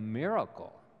take a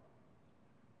miracle.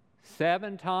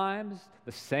 7 times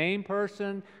the same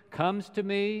person comes to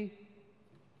me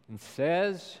and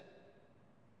says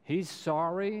he's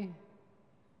sorry.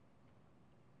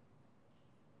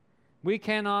 We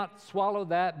cannot swallow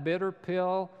that bitter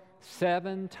pill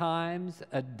 7 times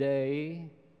a day.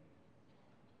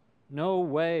 No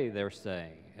way, they're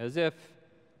saying, as if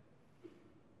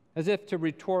to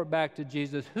retort back to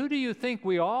Jesus, who do you think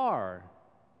we are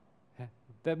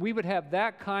that we would have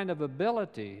that kind of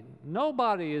ability?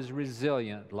 Nobody is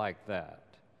resilient like that.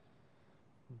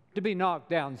 To be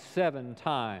knocked down 7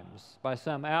 times by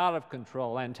some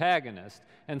out-of-control antagonist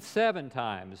and 7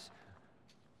 times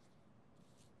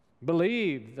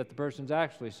Believe that the person's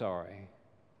actually sorry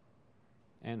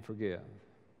and forgive.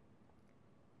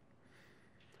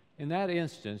 In that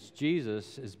instance,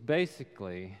 Jesus is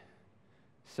basically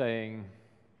saying,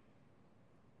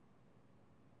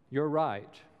 you're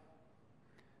right.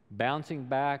 Bouncing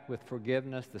back with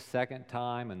forgiveness the second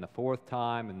time and the fourth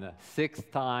time and the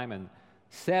sixth time and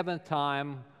seventh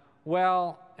time.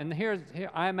 Well, and here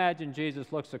I imagine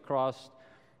Jesus looks across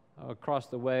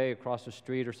the way, across the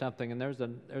street or something, and there's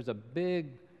a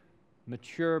big,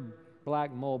 mature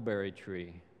black mulberry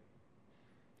tree.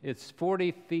 It's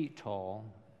 40 feet tall,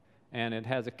 and it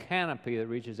has a canopy that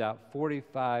reaches out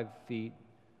 45 feet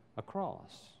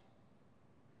across.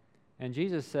 And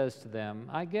Jesus says to them,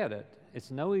 I get it. It's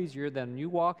no easier than you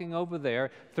walking over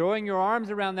there, throwing your arms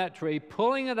around that tree,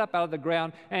 pulling it up out of the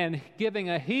ground, and giving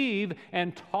a heave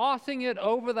and tossing it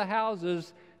over the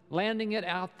houses, landing it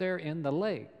out there in the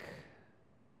lake.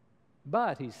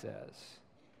 But, he says,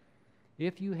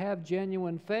 if you have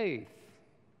genuine faith,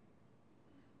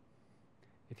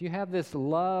 if you have this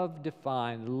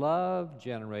love-defined,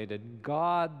 love-generated,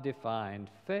 God-defined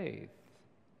faith,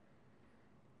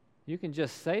 you can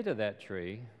just say to that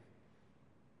tree,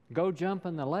 go jump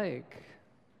in the lake,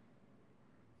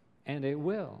 and it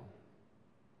will.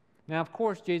 Now, of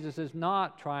course, Jesus is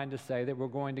not trying to say that we're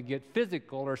going to get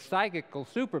physical or psychical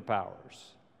superpowers,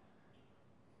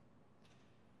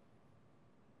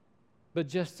 but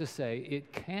just to say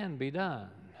it can be done.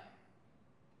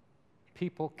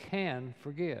 People can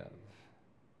forgive.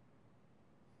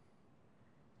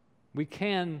 We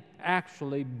can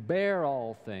actually bear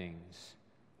all things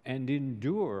and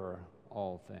endure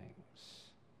all things,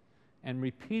 and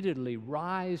repeatedly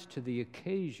rise to the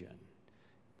occasion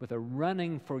with a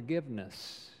running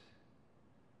forgiveness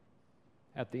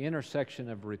at the intersection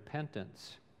of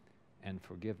repentance and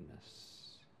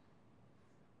forgiveness.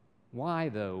 Why,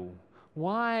 though?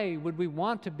 Why would we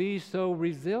want to be so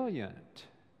resilient?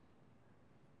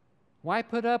 Why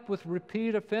put up with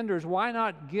repeat offenders? Why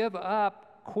not give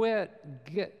up, quit,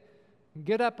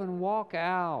 get up and walk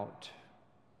out?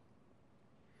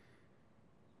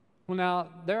 Well, now,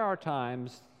 there are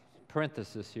times,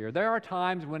 parenthesis here, there are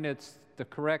times when it's the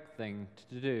correct thing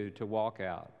to do to walk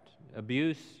out.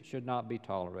 Abuse should not be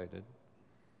tolerated.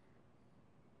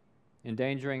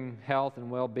 Endangering health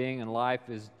and well-being in life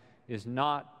is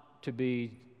not to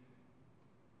be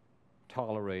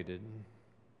tolerated.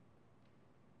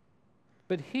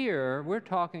 But here, we're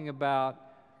talking about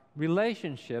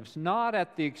relationships, not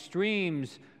at the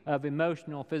extremes of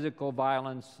emotional, physical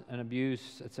violence and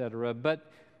abuse, etc., but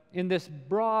in this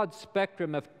broad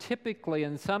spectrum of typically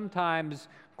and sometimes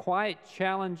quite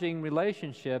challenging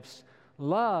relationships,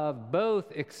 love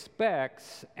both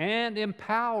expects and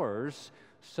empowers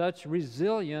such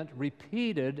resilient,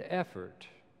 repeated effort.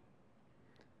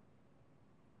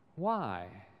 Why?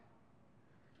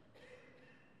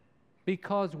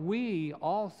 Because we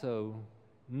also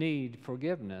need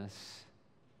forgiveness.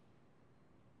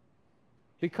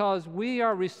 Because we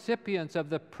are recipients of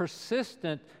the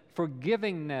persistent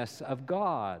forgivingness of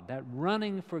God, that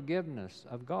running forgiveness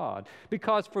of God.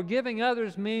 Because forgiving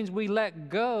others means we let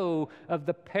go of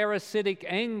the parasitic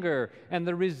anger and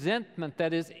the resentment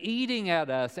that is eating at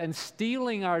us and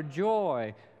stealing our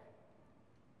joy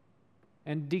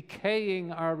and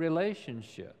decaying our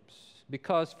relationships.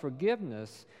 Because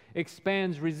forgiveness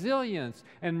expands resilience,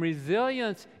 and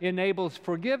resilience enables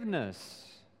forgiveness.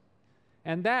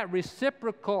 And that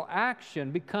reciprocal action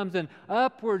becomes an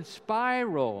upward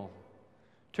spiral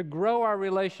to grow our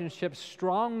relationships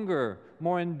stronger,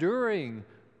 more enduring,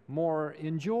 more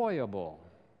enjoyable.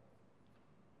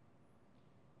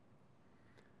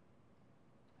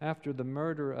 After the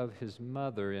murder of his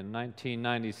mother in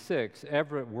 1996,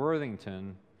 Everett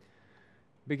Worthington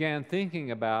began thinking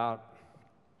about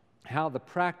how the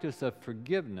practice of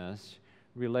forgiveness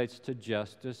relates to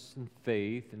justice and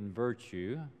faith and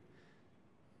virtue.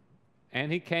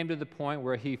 And he came to the point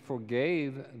where he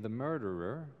forgave the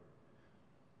murderer,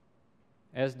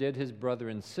 as did his brother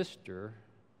and sister,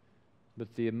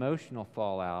 but the emotional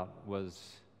fallout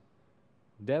was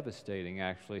devastating,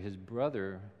 actually. His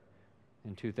brother,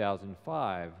 in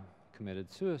 2005,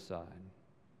 committed suicide.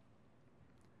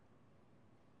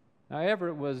 Now,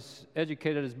 Everett was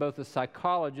educated as both a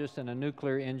psychologist and a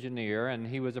nuclear engineer, and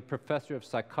he was a professor of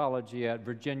psychology at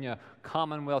Virginia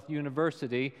Commonwealth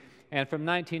University. And from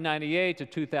 1998 to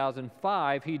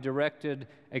 2005, he directed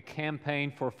a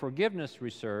campaign for forgiveness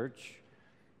research,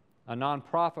 a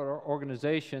nonprofit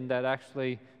organization that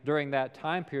actually, during that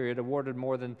time period, awarded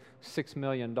more than $6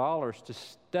 million to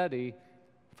study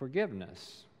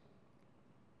forgiveness.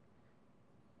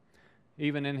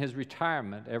 Even in his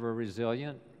retirement, ever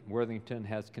resilient, Worthington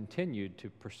has continued to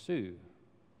pursue.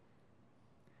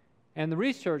 And the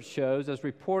research shows, as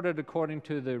reported according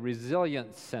to the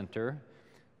Resilience Center,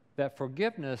 that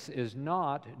forgiveness is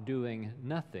not doing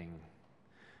nothing,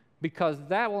 because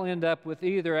that will end up with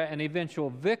either an eventual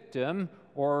victim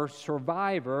or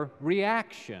survivor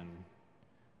reaction.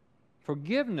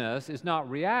 Forgiveness is not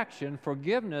reaction.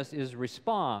 Forgiveness is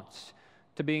response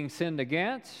to being sinned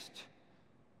against,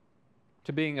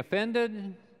 to being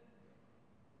offended,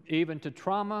 even to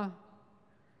trauma,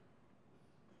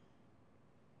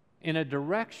 in a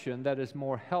direction that is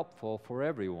more helpful for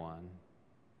everyone.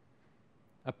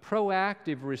 A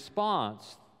proactive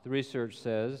response, the research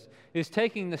says, is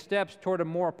taking the steps toward a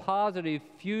more positive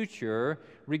future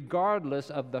regardless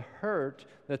of the hurt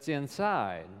that's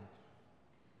inside.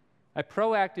 A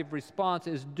proactive response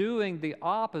is doing the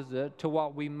opposite to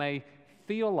what we may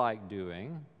feel like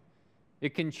doing.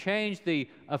 It can change the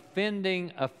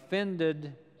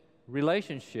offended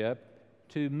relationship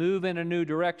to move in a new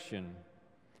direction.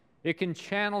 It can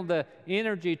channel the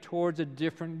energy towards a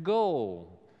different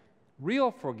goal.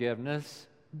 Real forgiveness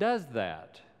does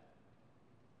that.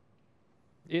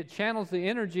 It channels the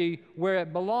energy where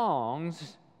it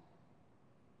belongs,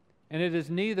 and it is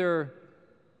neither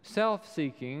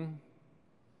self-seeking,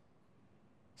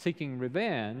 seeking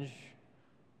revenge,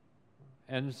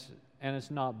 and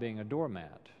it's not being a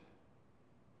doormat.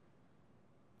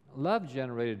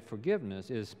 Love-generated forgiveness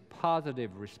is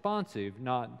positive responsive,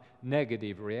 not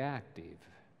negative reactive.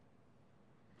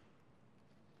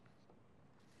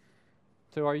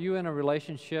 So are you in a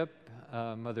relationship,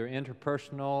 whether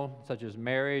interpersonal, such as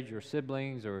marriage or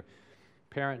siblings or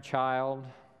parent-child,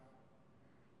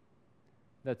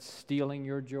 that's stealing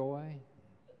your joy,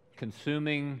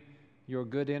 consuming your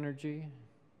good energy?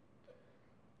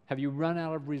 Have you run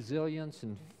out of resilience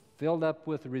and filled up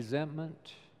with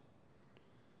resentment?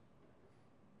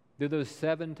 Do those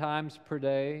 7 times per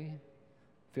day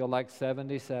feel like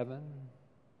 77?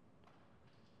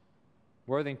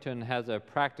 Worthington has a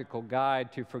practical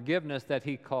guide to forgiveness that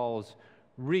he calls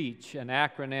REACH, an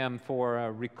acronym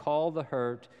for recall the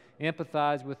hurt,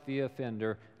 empathize with the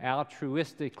offender,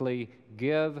 altruistically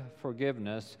give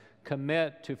forgiveness,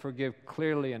 commit to forgive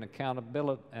clearly and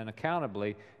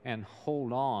accountably, and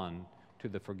hold on to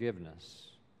the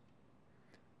forgiveness.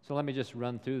 So let me just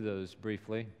run through those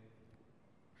briefly.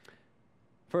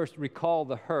 First, recall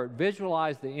the hurt.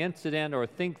 Visualize the incident or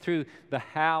think through the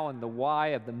how and the why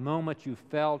of the moment you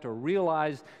felt or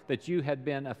realized that you had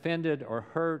been offended or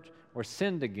hurt or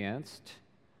sinned against.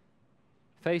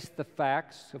 Face the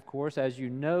facts, of course, as you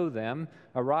know them.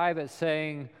 Arrive at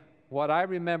saying, what I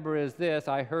remember is this,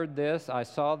 I heard this, I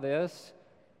saw this,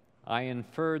 I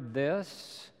inferred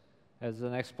this as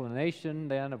an explanation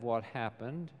then of what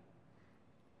happened,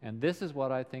 and this is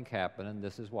what I think happened, and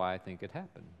this is why I think it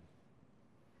happened.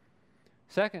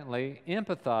 Secondly,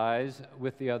 empathize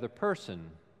with the other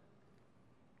person.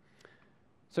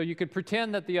 So you could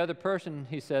pretend that the other person,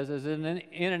 he says, is in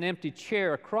an empty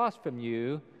chair across from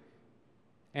you,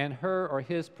 and her or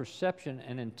his perception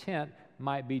and intent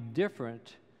might be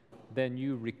different than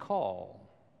you recall.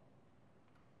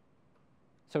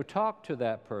 So talk to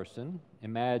that person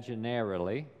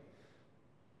imaginarily,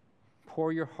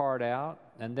 pour your heart out,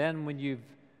 and then when you've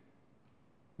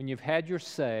had your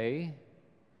say,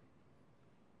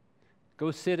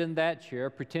 go sit in that chair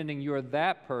pretending you're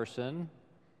that person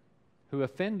who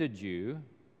offended you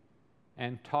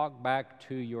and talk back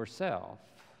to yourself,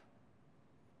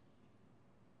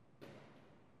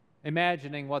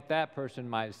 imagining what that person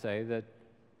might say that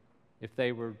if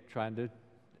they were trying to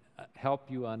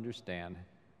help you understand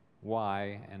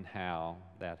why and how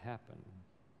that happened.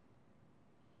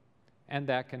 And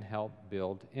that can help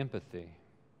build empathy.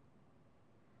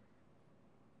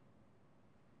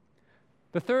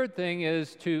 The third thing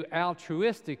is to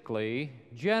altruistically,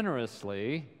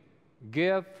 generously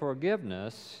give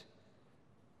forgiveness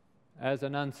as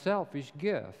an unselfish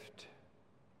gift.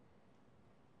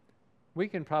 We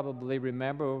can probably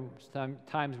remember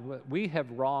sometimes we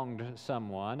have wronged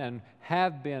someone and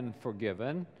have been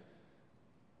forgiven,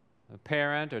 a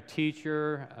parent, a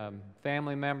teacher, a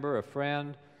family member, a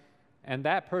friend, and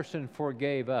that person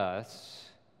forgave us,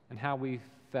 and how we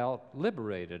felt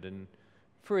liberated and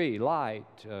free,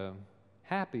 light,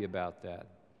 happy about that.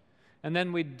 And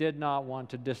then we did not want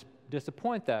to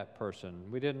disappoint that person.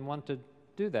 We didn't want to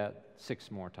do that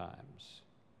 6 more times.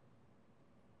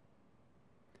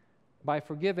 By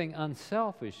forgiving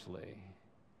unselfishly,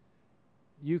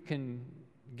 you can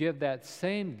give that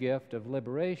same gift of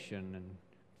liberation and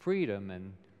freedom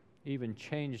and even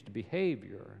changed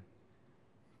behavior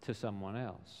to someone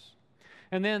else.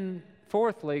 And then,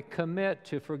 fourthly, commit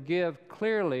to forgive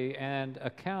clearly and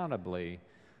accountably.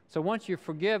 So once you're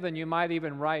forgiven, you might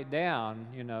even write down,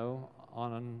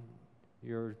 on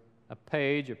a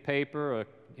page, a paper, or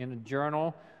in a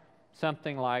journal,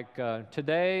 something like,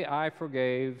 today I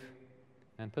forgave,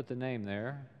 and put the name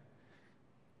there,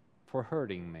 for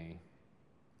hurting me.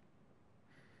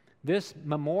 This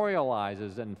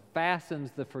memorializes and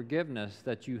fastens the forgiveness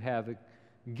that you have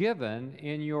given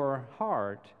in your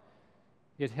heart.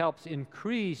 It helps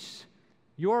increase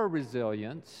your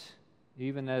resilience,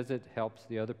 even as it helps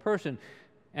the other person.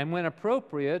 And when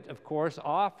appropriate, of course,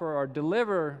 offer or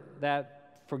deliver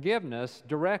that forgiveness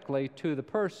directly to the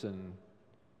person.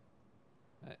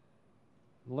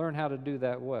 Learn how to do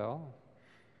that well.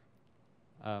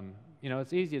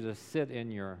 It's easy to sit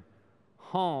in your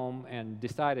home and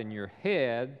decide in your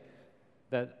head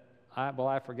that,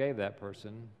 I forgave that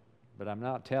person, but I'm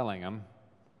not telling them.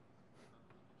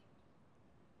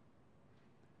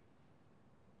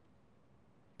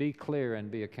 Be clear and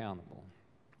be accountable.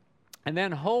 And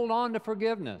then hold on to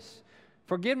forgiveness.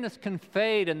 Forgiveness can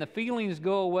fade and the feelings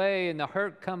go away and the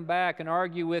hurt come back and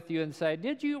argue with you and say,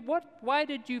 why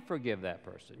did you forgive that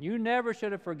person? You never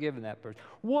should have forgiven that person.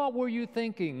 What were you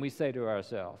thinking, we say to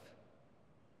ourselves.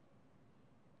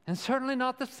 And certainly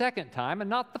not the second time, and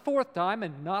not the fourth time,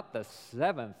 and not the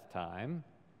seventh time.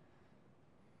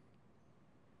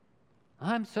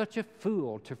 I'm such a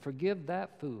fool to forgive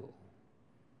that fool.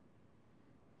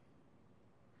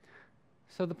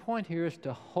 So the point here is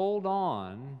to hold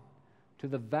on to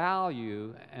the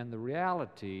value and the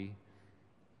reality,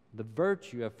 the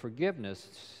virtue of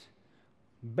forgiveness.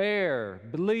 Bear,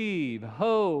 believe,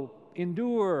 hope,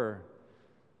 endure.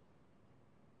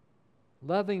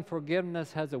 Loving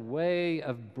forgiveness has a way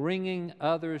of bringing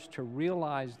others to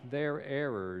realize their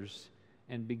errors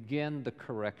and begin the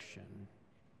correction.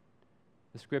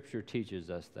 The Scripture teaches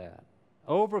us that.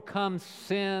 Overcome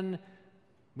sin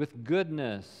with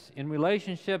goodness in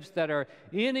relationships that are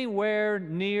anywhere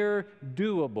near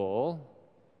doable.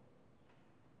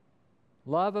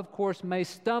 Love, of course, may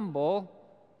stumble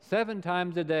 7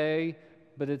 times a day,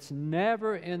 but it's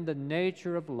never in the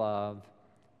nature of love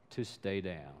to stay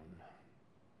down.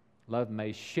 Love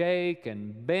may shake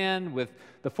and bend with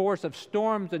the force of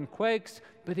storms and quakes,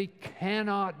 but it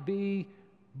cannot be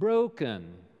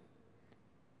broken.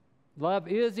 Love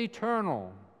is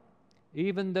eternal,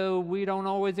 even though we don't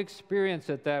always experience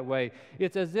it that way.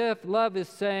 It's as if love is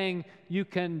saying, you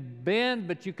can bend,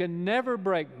 but you can never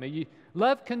break me.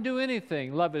 Love can do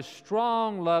anything. Love is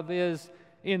strong. Love is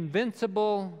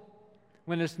invincible.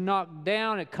 When it's knocked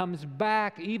down, it comes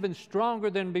back even stronger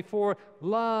than before.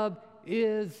 Love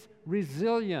is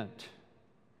resilient.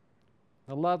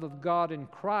 The love of God in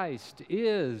Christ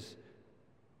is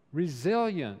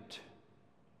resilient,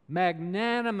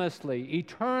 magnanimously,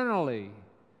 eternally,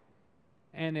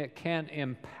 and it can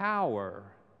empower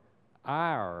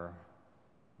our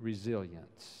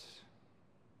resilience.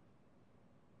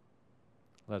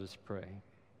 Let us pray.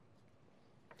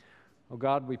 Oh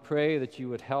God, we pray that you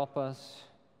would help us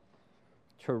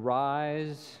to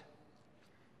rise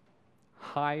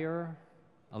higher,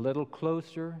 a little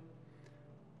closer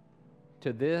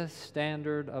to this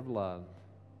standard of love,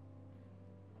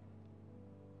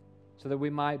 so that we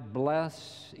might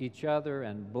bless each other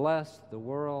and bless the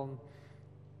world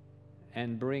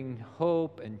and bring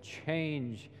hope and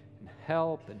change and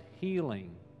help and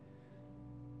healing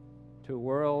to a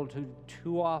world who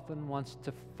too often wants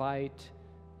to fight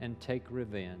and take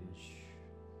revenge.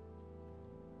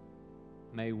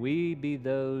 May we be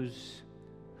those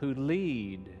who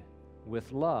lead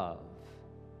with love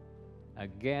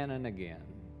again and again.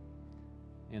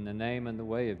 In the name and the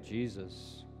way of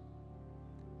Jesus.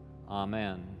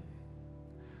 Amen.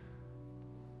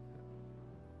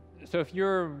 So if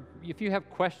you have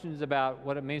questions about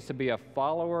what it means to be a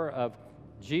follower of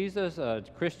Jesus, a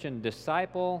Christian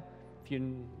disciple, if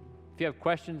you have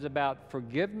questions about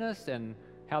forgiveness and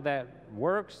how that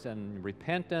works and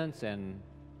repentance and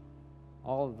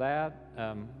all of that,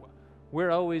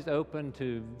 we're always open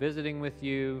to visiting with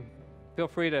you. Feel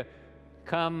free to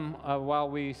come while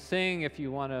we sing if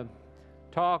you want to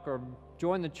talk or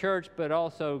join the church, but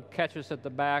also catch us at the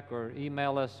back or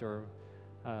email us, or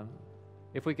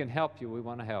if we can help you, we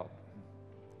want to help.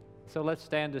 So let's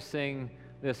stand to sing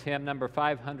this hymn, number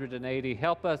 580,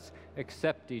 Help Us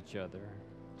Accept Each Other.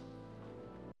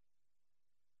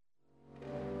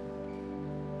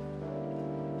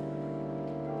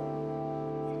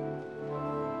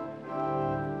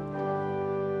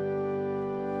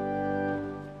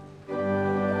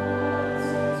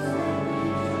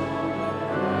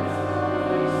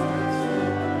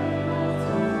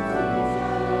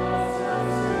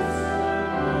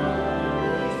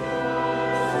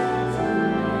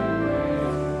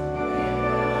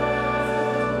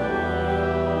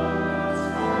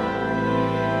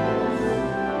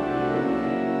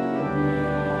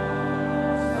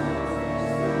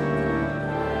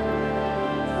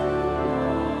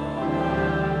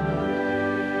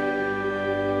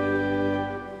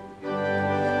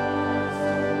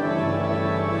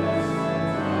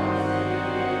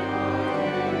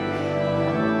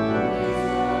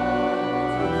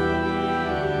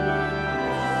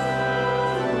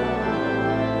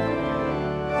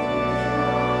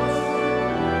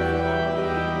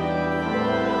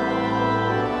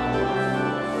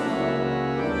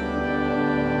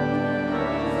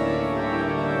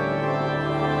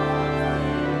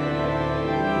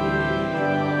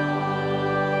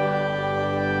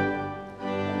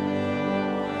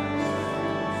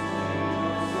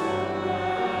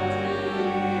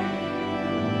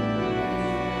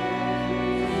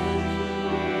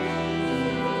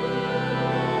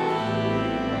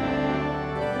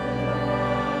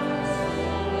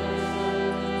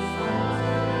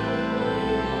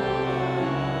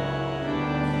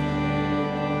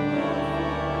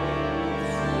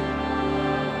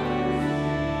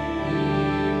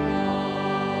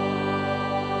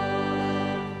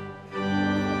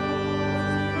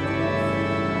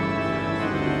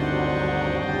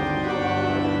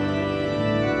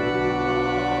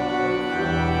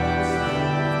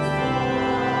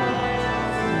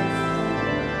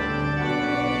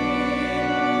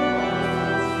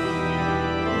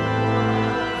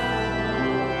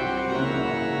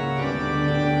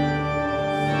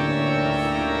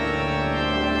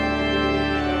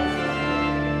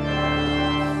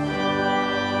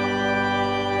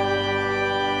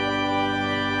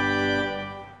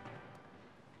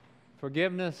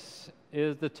 Forgiveness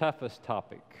is the toughest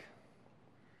topic.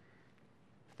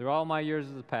 Through all my years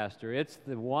as a pastor, it's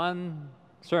the one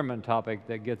sermon topic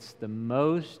that gets the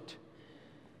most,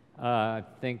 I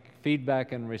think,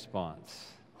 feedback and response,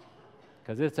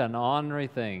 because it's an ornery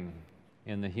thing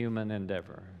in the human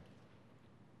endeavor,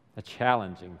 a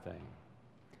challenging thing.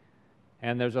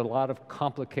 And there's a lot of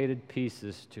complicated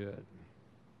pieces to it.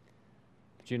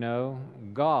 But you know,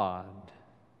 God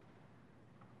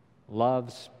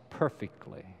loves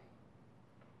perfectly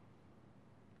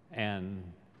and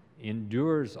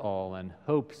endures all and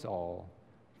hopes all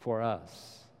for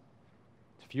us.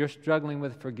 If you're struggling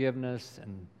with forgiveness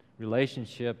and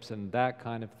relationships and that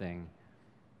kind of thing,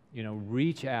 you know,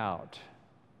 reach out,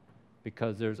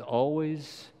 because there's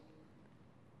always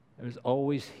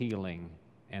healing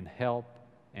and help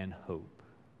and hope.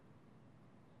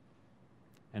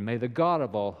 And may the God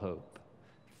of all hope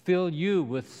fill you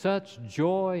with such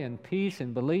joy and peace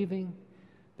in believing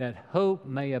that hope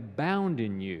may abound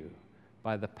in you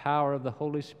by the power of the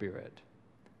Holy Spirit.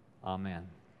 Amen.